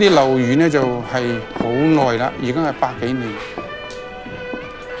呢啲樓宇呢，就係好耐啦，已經係100幾年，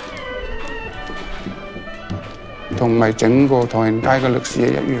同埋整個唐人街嘅歷史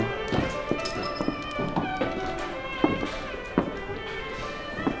係一樣。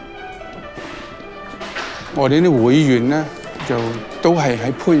我哋啲會員呢，就都係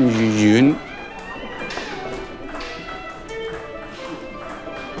喺番禺縣。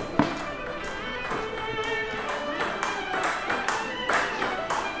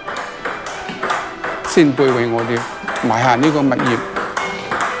先輩為我哋買下呢個物業，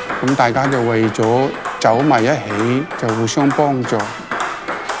咁大家就為咗走埋一起，就互相幫助。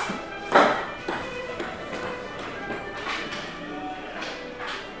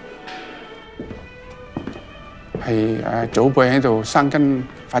係祖輩喺度生根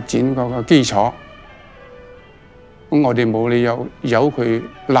發展嗰個基礎，咁我哋冇理由由佢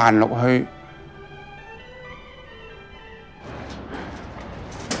爛落去。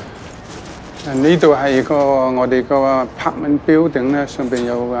呢度係我哋個 apartment building 咧，上邊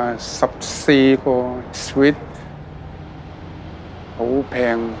有14個 suite， 好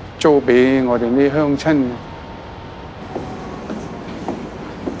平，租俾我哋啲鄉親。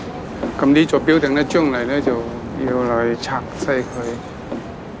咁呢座 building 咧，將嚟咧就要嚟拆細佢。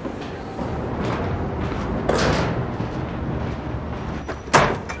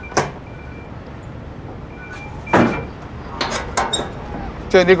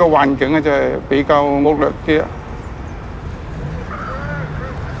即係呢個環境咧，就係比較惡劣啲。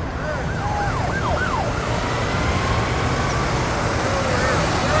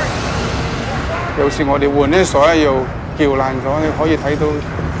有時我哋換啲水又撬爛咗，你可以睇到。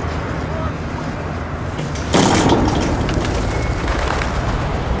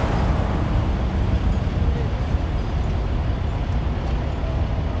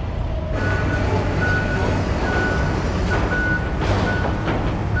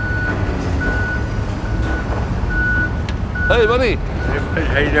Hey, buddy.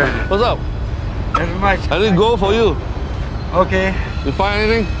 How you doing? What's up? Nothing much. I didn't go for you. Okay. You find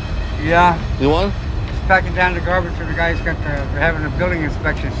anything? Yeah. You want? Just packing down the garbage for the guys they're having a building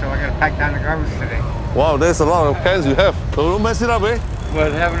inspection, so I gotta pack down the garbage today. Wow, there's a lot of cans you have. So don't mess it up, eh?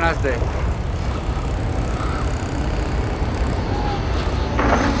 Well, have a nice day.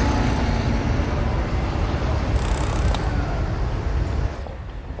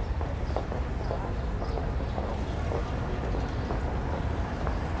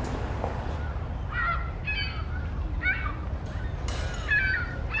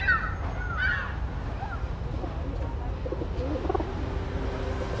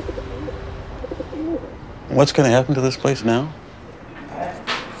 What's going to happen to this place now?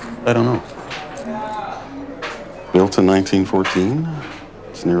 I don't know. Built in 1914.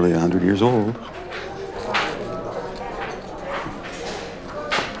 It's nearly 100 years old.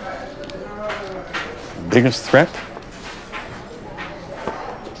 Biggest threat?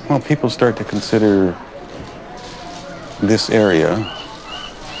 Well, people start to consider this area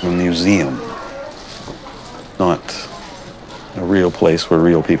a museum, not a real place where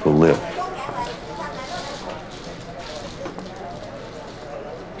real people live.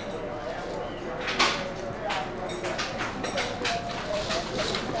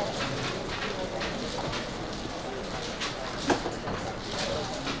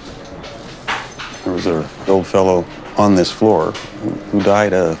 There was an old fellow on this floor who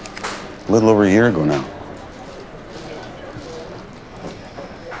died a little over a year ago now.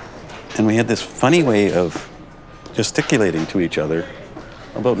 And we had this funny way of gesticulating to each other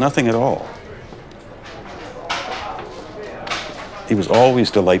about nothing at all. He was always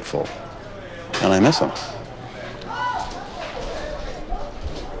delightful, and I miss him.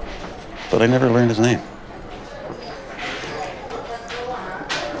 But I never learned his name.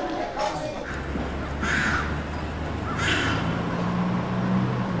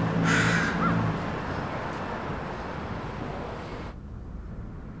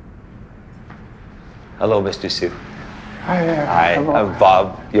 Hello, Mr. Su. Hi, I'm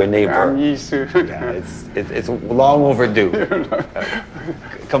Bob, your neighbor. I'm Yisu. It's long overdue.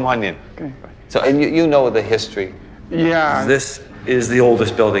 Come on in. Okay. So, and you know the history. Yeah. This is the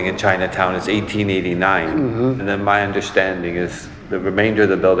oldest building in Chinatown. It's 1889. And then my understanding is the remainder of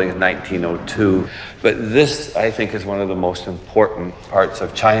the building is 1902. But this, I think, is one of the most important parts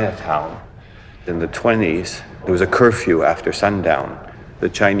of Chinatown. In the 20s, there was a curfew after sundown. The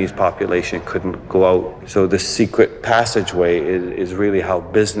Chinese population couldn't go out. So this secret passageway is really how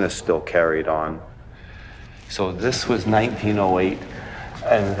business still carried on. So this was 1908,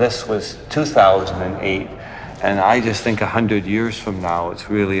 and this was 2008. And I just think 100 years from now, it's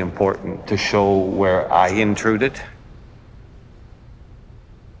really important to show where I intruded.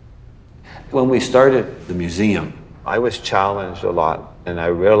 When we started the museum, I was challenged a lot, and I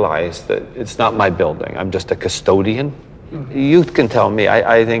realized that it's not my building. I'm just a custodian. You can tell me,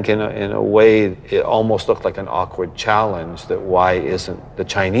 I think in a way, it almost looked like an awkward challenge that why isn't the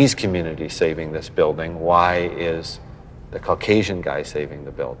Chinese community saving this building? Why is the Caucasian guy saving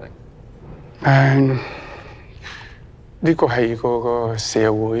the building? 呢個係個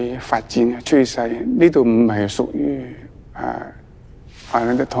社會發展嘅趨勢，呢度唔係屬於唐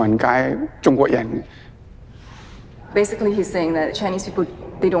人街中國人。Basically, he's saying that Chinese people,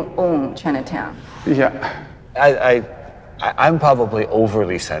 they don't own Chinatown. Yeah. I'm probably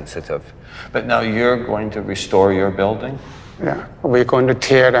overly sensitive, but now you're going to restore your building? Yeah, we're going to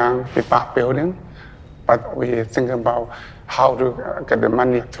tear down the back building, but we're thinking about how to get the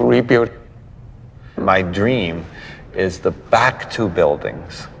money to rebuild. My dream is the back two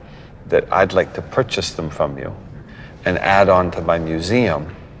buildings that I'd like to purchase them from you and add on to my museum,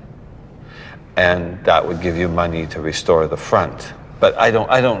 and that would give you money to restore the front. But I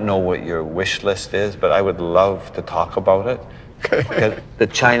don't know what your wish list is, but I would love to talk about it. Because the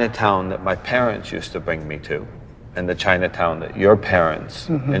Chinatown that my parents used to bring me to and the Chinatown that your parents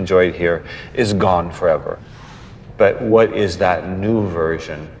enjoyed here is gone forever. But what is that new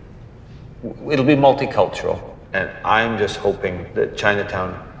version? It'll be multicultural, and I'm just hoping that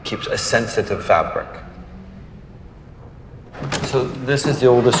Chinatown keeps a sensitive fabric. So this is the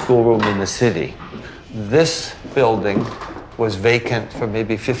oldest schoolroom in the city. This building was vacant for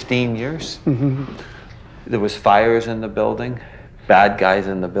maybe 15 years. There was fires in the building, bad guys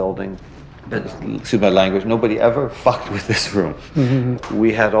in the building. Excuse my language, nobody ever fucked with this room.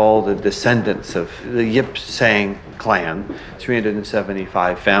 We had all the descendants of the Yip Sang clan,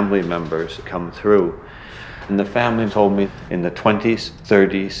 375 family members come through. And the family told me in the 20s,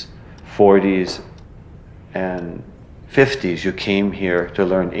 30s, 40s, and 50s, you came here to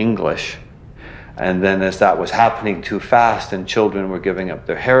learn English. And then as that was happening too fast and children were giving up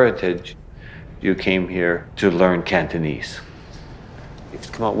their heritage, you came here to learn Cantonese.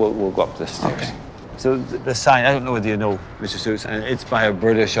 Come on, we'll go up the stairs. Okay. So the sign, I don't know whether you know, Mr. Suits, and it's by a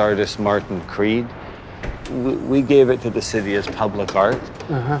British artist, Martin Creed. We gave it to the city as public art,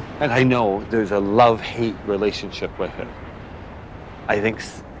 and I know there's a love-hate relationship with it. I think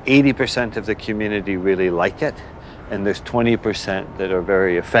 80% of the community really like it, and there's 20% that are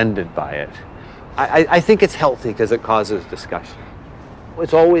very offended by it. I think it's healthy because it causes discussion.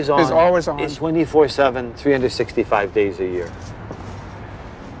 It's always on. It's always on. It's 24/7, 365 days a year.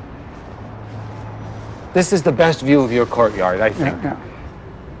 This is the best view of your courtyard, I think. Yeah.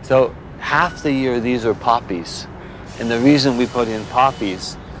 So half the year, these are poppies. And the reason we put in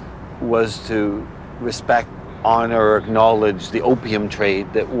poppies was to respect, honor, or acknowledge the opium trade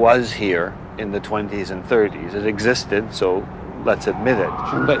that was here in the 20s and 30s. It existed, so let's admit it.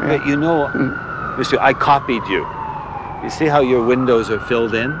 But you know, Mr. I copied you. You see how your windows are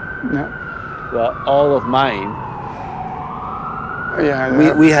filled in? Yeah. Well, all of mine,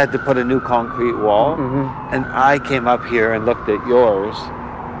 we had to put a new concrete wall, and I came up here and looked at yours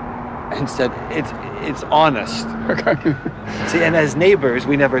and said, it's honest. Okay. See, and as neighbors,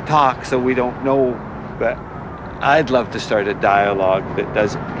 we never talk, so we don't know, but I'd love to start a dialogue that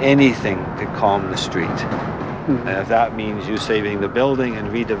does anything to calm the street. And if that means you saving the building and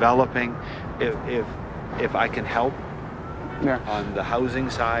redeveloping, if I can help on the housing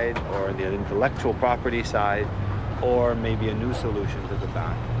side or the intellectual property side, or maybe a new solution to the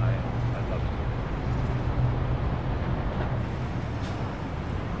back, I'd love to.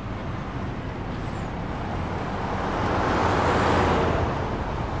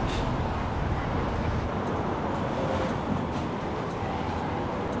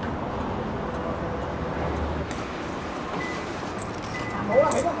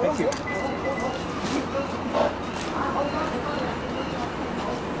 Thank you.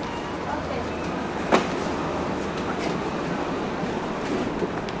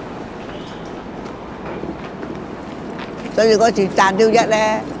 Tôi thì có chỉ tràn tiêu nhất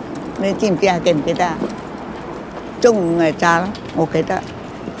đấy, nên chim tia kìm cái ta, chung người cha lắm, ok đó.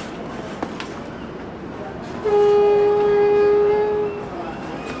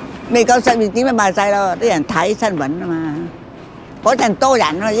 Mình có sân vị trí mà bài sai đâu, cái dạng thái sân vẫn mà, có thành tô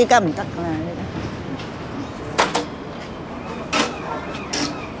dặn rồi chứ cầm tất là.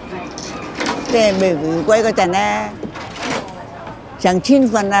 Thế mình quay cái trận này, chẳng chín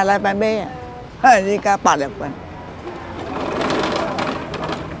phần là lại bài bê, đi cả bỏ được phần.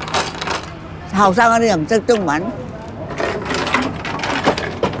 Học sao nó điểm rất trung bắn.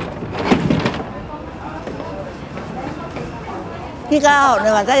 Khi cao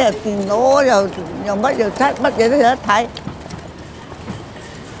này mà cái giờ nó giờ mất giờ sát mất giờ nó hết thấy.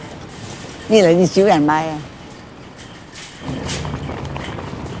 Như là đi xíu đàn bay à.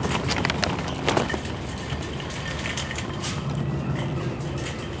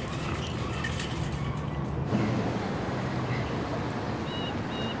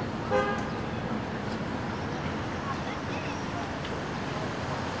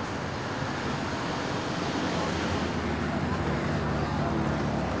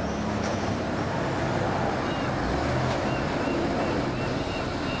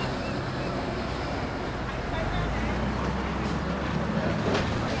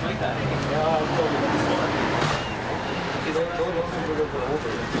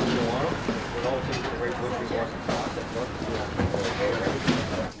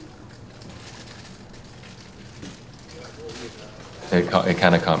 It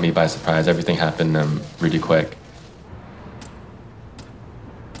kind of caught me by surprise. Everything happened really quick.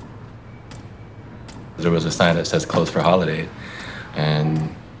 There was a sign that says closed for holiday,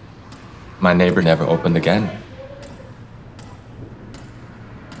 and my neighbor never opened again.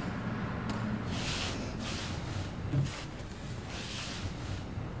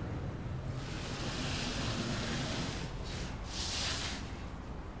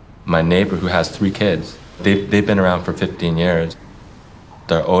 My neighbor, who has 3 kids, they've been around for 15 years.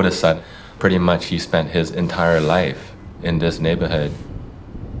 Their oldest son, pretty much he spent his entire life in this neighborhood.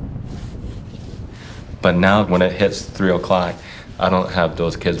 But now when it hits 3 o'clock, I don't have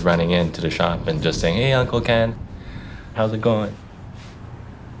those kids running into the shop and just saying, "Hey, Uncle Ken, how's it going?"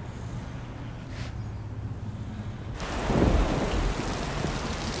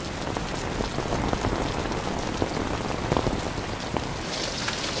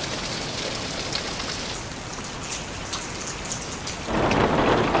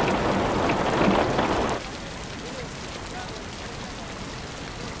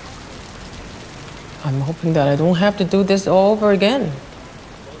 I'm hoping that I don't have to do this all over again.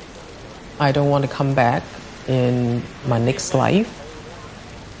 I don't want to come back in my next life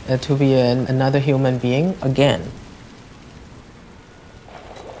to be another human being again.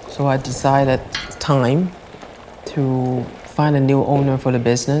 So I decided it's time to find a new owner for the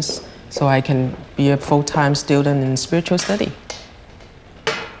business so I can be a full-time student in spiritual study.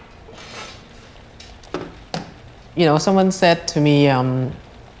 You know, someone said to me,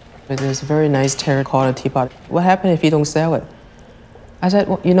 there's a very nice terracotta teapot. What happens if you don't sell it? I said,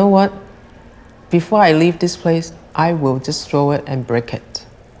 well, you know what? Before I leave this place, I will just throw it and break it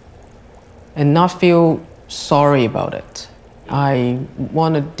and not feel sorry about it. I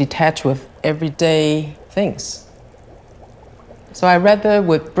want to detach with everyday things. So I rather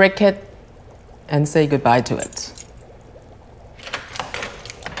would break it and say goodbye to it.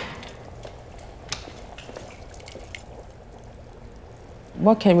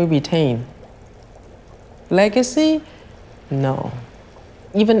 What can we retain? Legacy? No.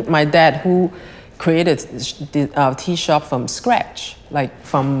 Even my dad, who created the tea shop from scratch, like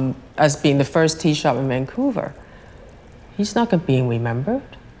from us being the first tea shop in Vancouver, he's not being remembered.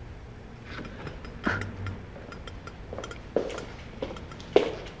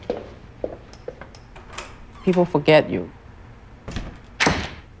 People forget you.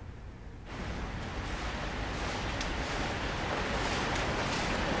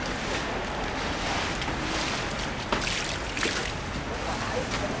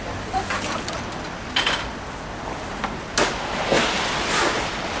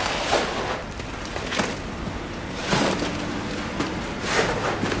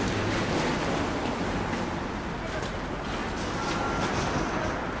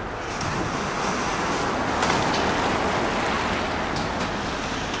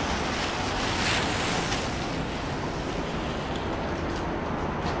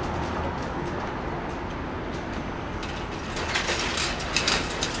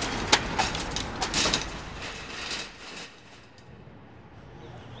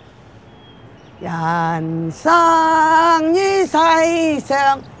人生於世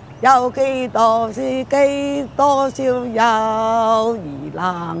上有幾多是幾多少友誼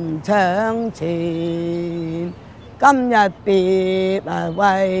能長存，今日別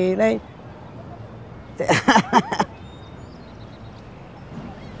為你，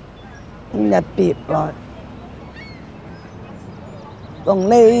今日別來同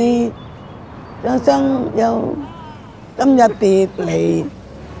你相生有，今日別離。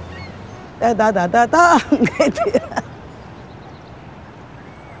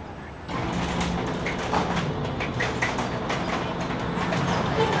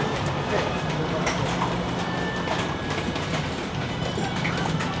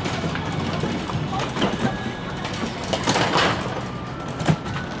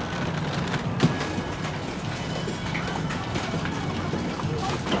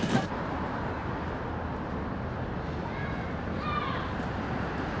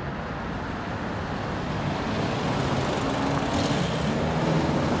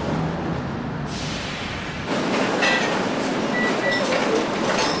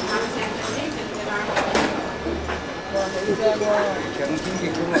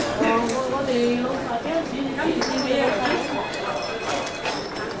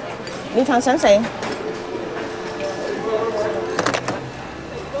你堂想食？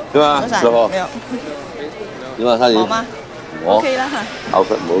對嘛，師傅？沒有。點啊，生意？好嗎？ OK 啦嚇。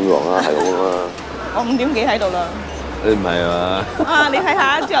outfit 唔好咁浪啦，係咁啦。我5點幾喺度啦。你唔係嘛？啊！你睇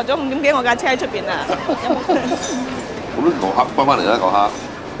下，朝頭早5點幾，我架車喺出邊啊。咁啲遊客翻嚟啦，遊客。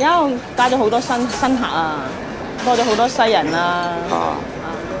有加咗好多新客啊，多咗好多西人啊。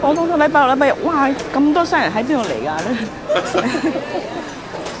我當個禮拜六、禮拜日，哇！咁多西人喺邊度嚟㗎咧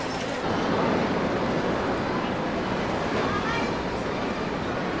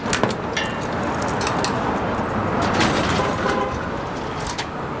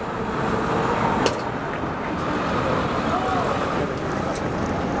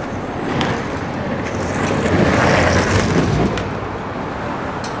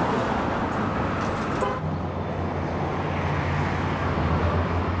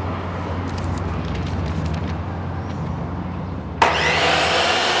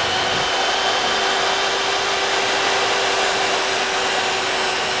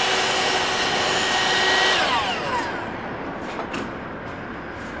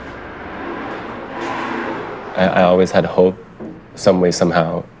？I always had hope, some way,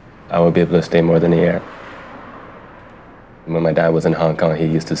 somehow, I would be able to stay more than a year. When my dad was in Hong Kong, he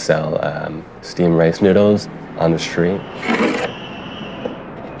used to sell steamed rice noodles on the street.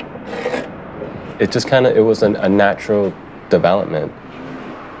 It just kind of, it was a natural development.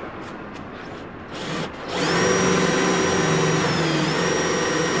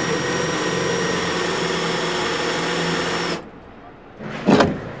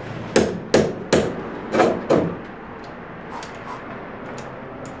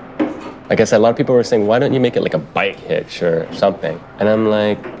 Like I said, a lot of people were saying, why don't you make it like a bike hitch or something? And I'm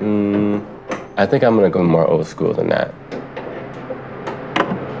like, I think I'm gonna go more old school than that.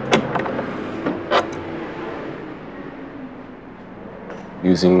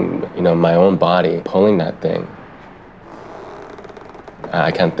 Using, my own body, pulling that thing.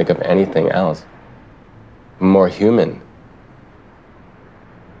 I can't think of anything else. More human.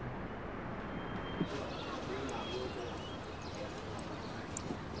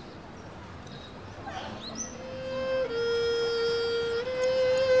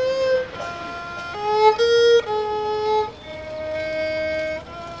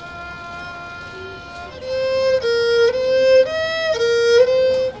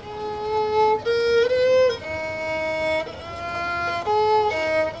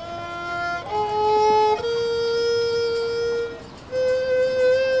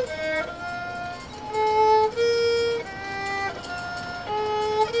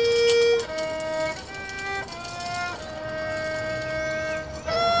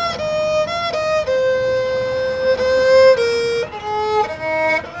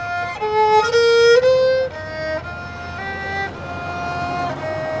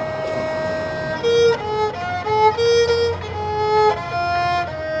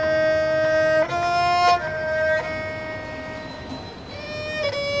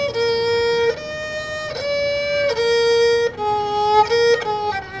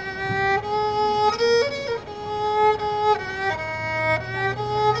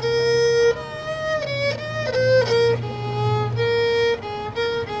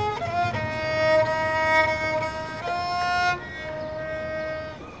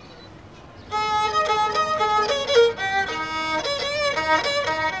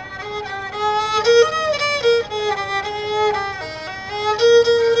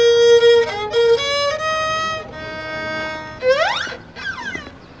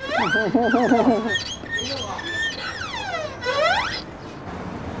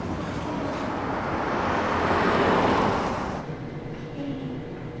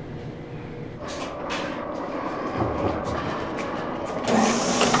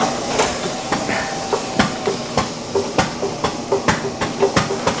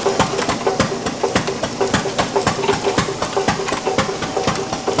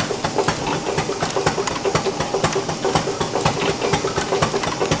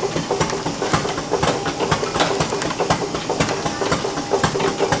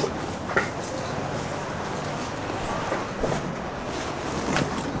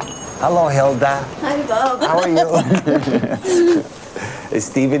 Hello, Hilda. Hi, Bob. How are you? Is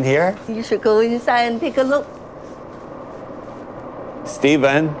Stephen here? You should go inside and take a look.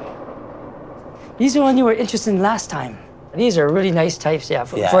 Stephen. These are the ones you were interested in last time. These are really nice types,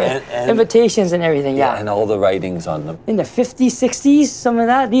 for and invitations and everything, and all the writings on them. In the 50s, 60s, some of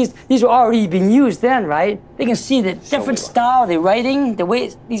that. These were already being used then, right? They can see the different style, the writing, the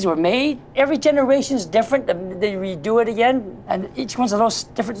way these were made. Every generation is different. They redo it again, and each one's a little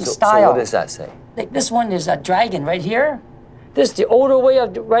different in style. So what does that say? Like this one is a dragon right here. This is the older way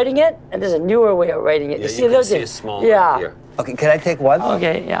of writing it, and there's a newer way of writing it. Yeah, you see see a small yeah. here. Okay, can I take one?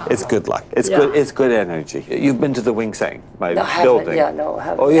 Okay, yeah. It's good luck. It's Yeah. good. It's good energy. You've been to the Wing Sang, my No, I haven't. building. Yeah, no, I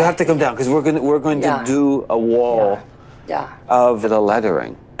haven't. Oh, you have to come down because we're going Yeah. to do a wall Yeah. of the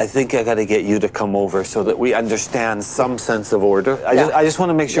lettering. I think I got to get you to come over so that we understand some sense of order. I just want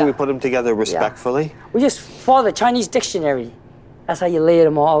to make sure we put them together respectfully. We just follow the Chinese dictionary. That's how you lay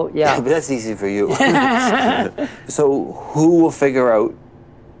them all out. Yeah. But that's easy for you. So who will figure out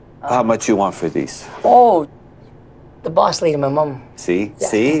how much you want for these? Oh, the boss lady, my mom. See? Yeah.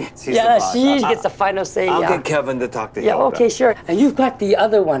 See? She's Yeah, the boss. she gets the final say. I'll yeah. get Kevin to talk to you. Yeah, okay, sure. And you've got the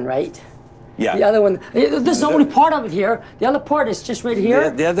other one, right? Yeah. The other one. This is only part of it here. The other part is just right here.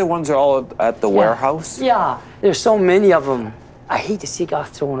 The other ones are all at the warehouse. Yeah. There's so many of them. I hate to see it all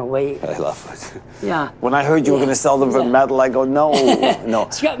thrown away. I love it. Yeah. When I heard you were going to sell them for metal, I go, no, no.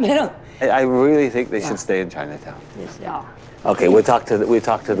 Scrap metal. I really think they should stay in Chinatown. Yes, yeah. Okay, we talked to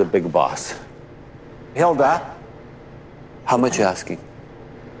the big boss. Hilda, how much you asking?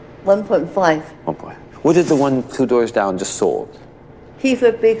 1.5. 1 point. What did the one 2 doors down just sold?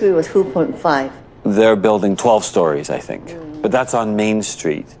 Heathwood Bakery was 2.5. They're building 12 stories, I think. But that's on Main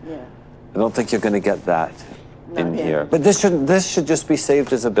Street. Yeah. I don't think you're going to get that in here. But this should just be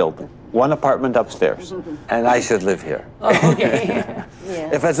saved as a building. 1 apartment upstairs. And I should live here. Oh, okay. Yeah.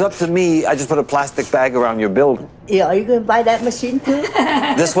 If it's up to me, I just put a plastic bag around your building. Yeah, are you going to buy that machine too?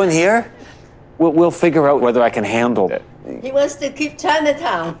 This one here, we'll figure out whether I can handle it. He wants to keep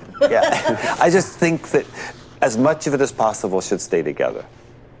Chinatown. Yeah. I just think that as much of it as possible should stay together.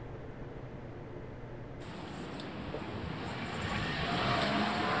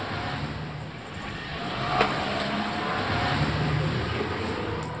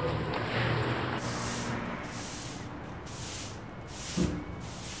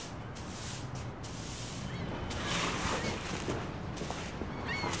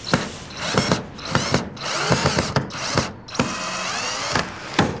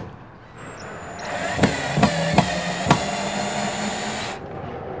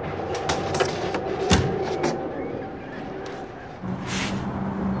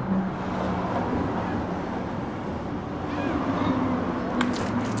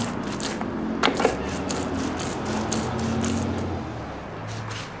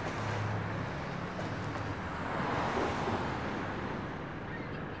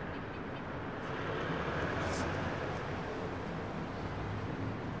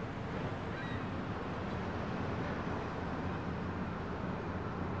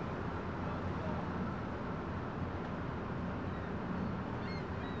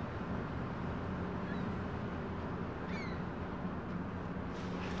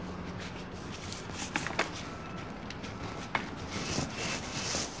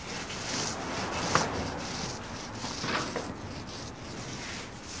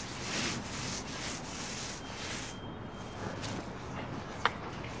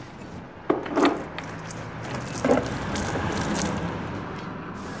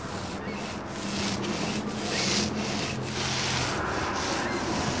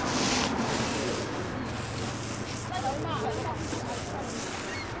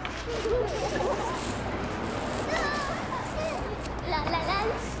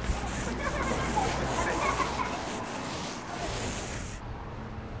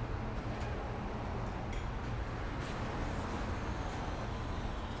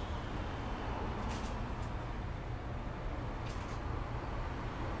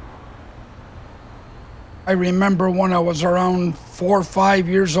 I remember when I was around 4 or 5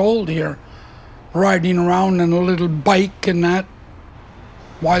 years old here, riding around in a little bike and that,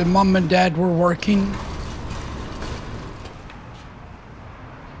 while Mom and Dad were working.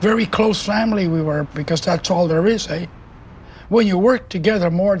 Very close family we were, because that's all there is, eh? When you work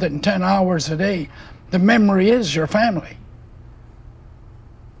together more than 10 hours a day, the memory is your family.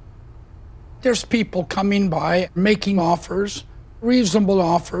 There's people coming by, making offers, reasonable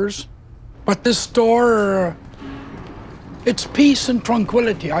offers, but this store, it's peace and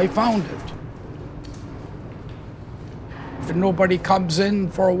tranquility. I found it. If nobody comes in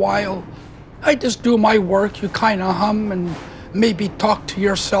for a while, I just do my work. You kind of hum and maybe talk to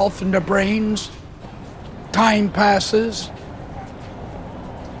yourself in the brains. Time passes.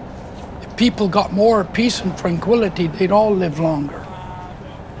 If people got more peace and tranquility, they'd all live longer.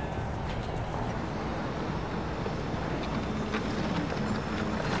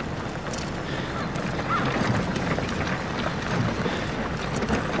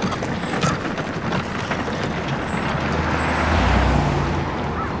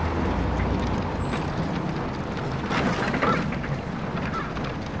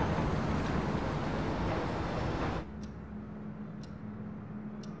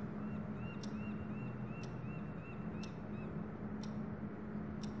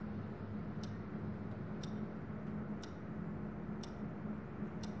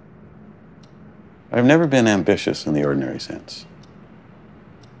 I've never been ambitious in the ordinary sense.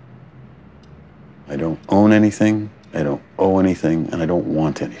 I don't own anything, I don't owe anything, and I don't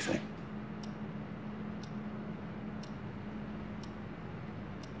want anything.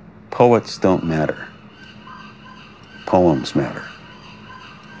 Poets don't matter. Poems matter.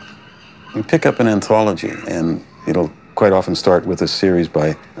 You pick up an anthology, and it'll quite often start with a series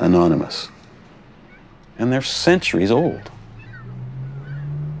by Anonymous. And they're centuries old.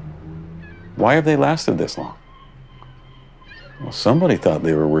 Why have they lasted this long? Well, somebody thought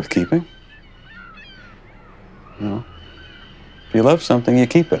they were worth keeping. You know, if you love something, you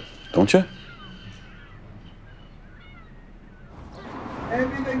keep it, don't you?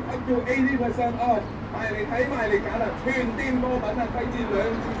 Everything up to 80% off. 埋嚟睇埋嚟揀啊！全店貨品啊，低至2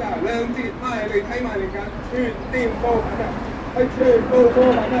折咋，2折埋嚟睇埋嚟揀，全店貨品啊，係全部貨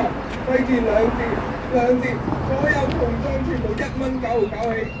品啊，低至2折，2折，所有童裝全部1.99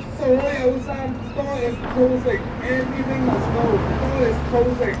起，所有衫 store is closing, everything must go, store is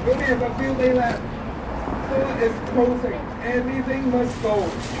closing, only have a few days left. Store is closing, everything must go.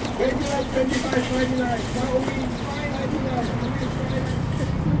 Regular $25.99, now only $5.99.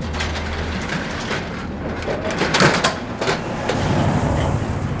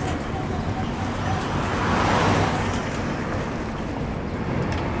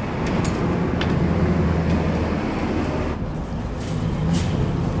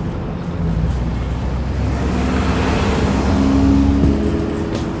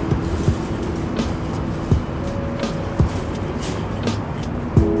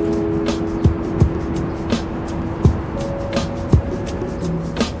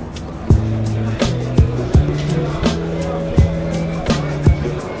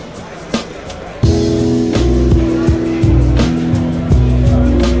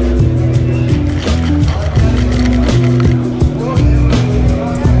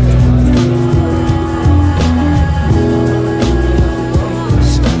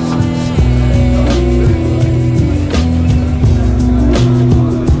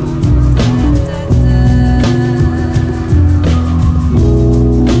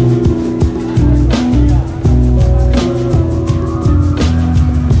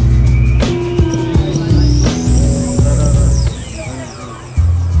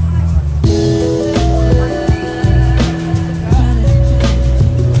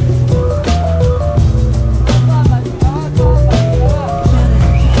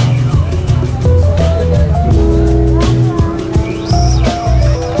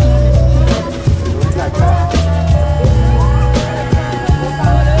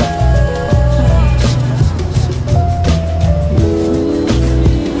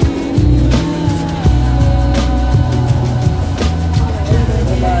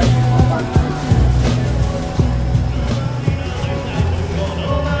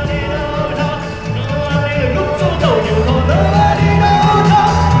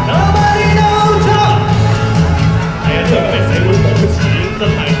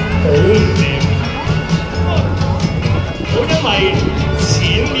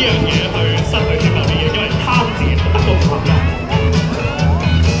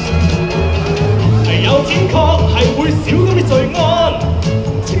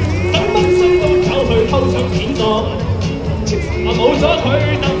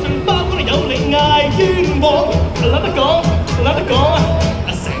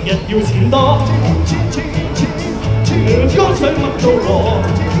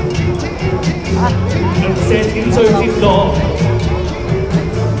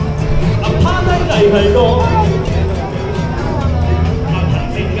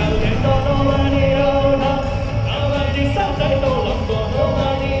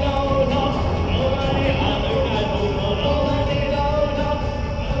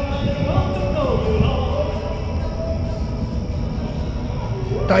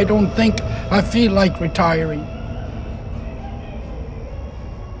 I don't think I feel like retiring.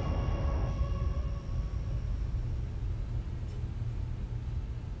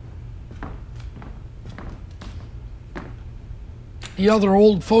 The other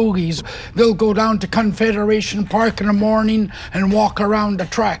old fogies, they'll go down to Confederation Park in the morning and walk around the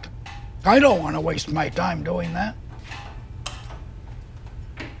track. I don't want to waste my time doing that.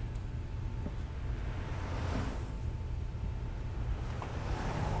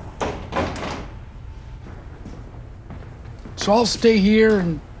 So I'll stay here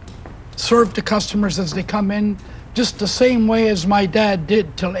and serve the customers as they come in, just the same way as my dad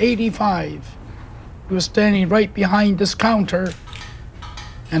did till 85. He was standing right behind this counter,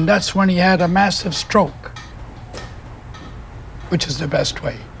 and that's when he had a massive stroke, which is the best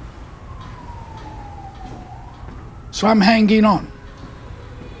way. So I'm hanging on.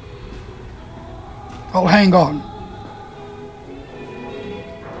 I'll hang on.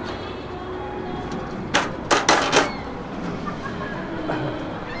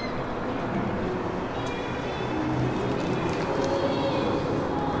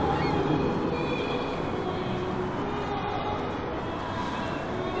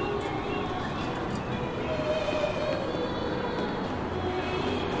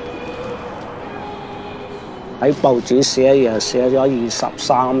喺報紙寫嘢寫咗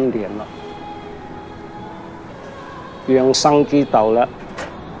23年啦，養生之道啦。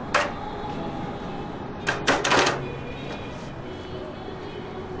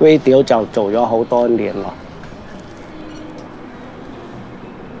radio 就做咗好多年啦。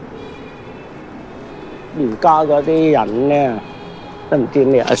而家嗰啲人咧，都唔知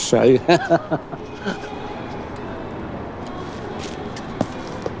咩水。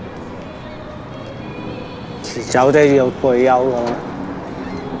遲早都要退休噶啦。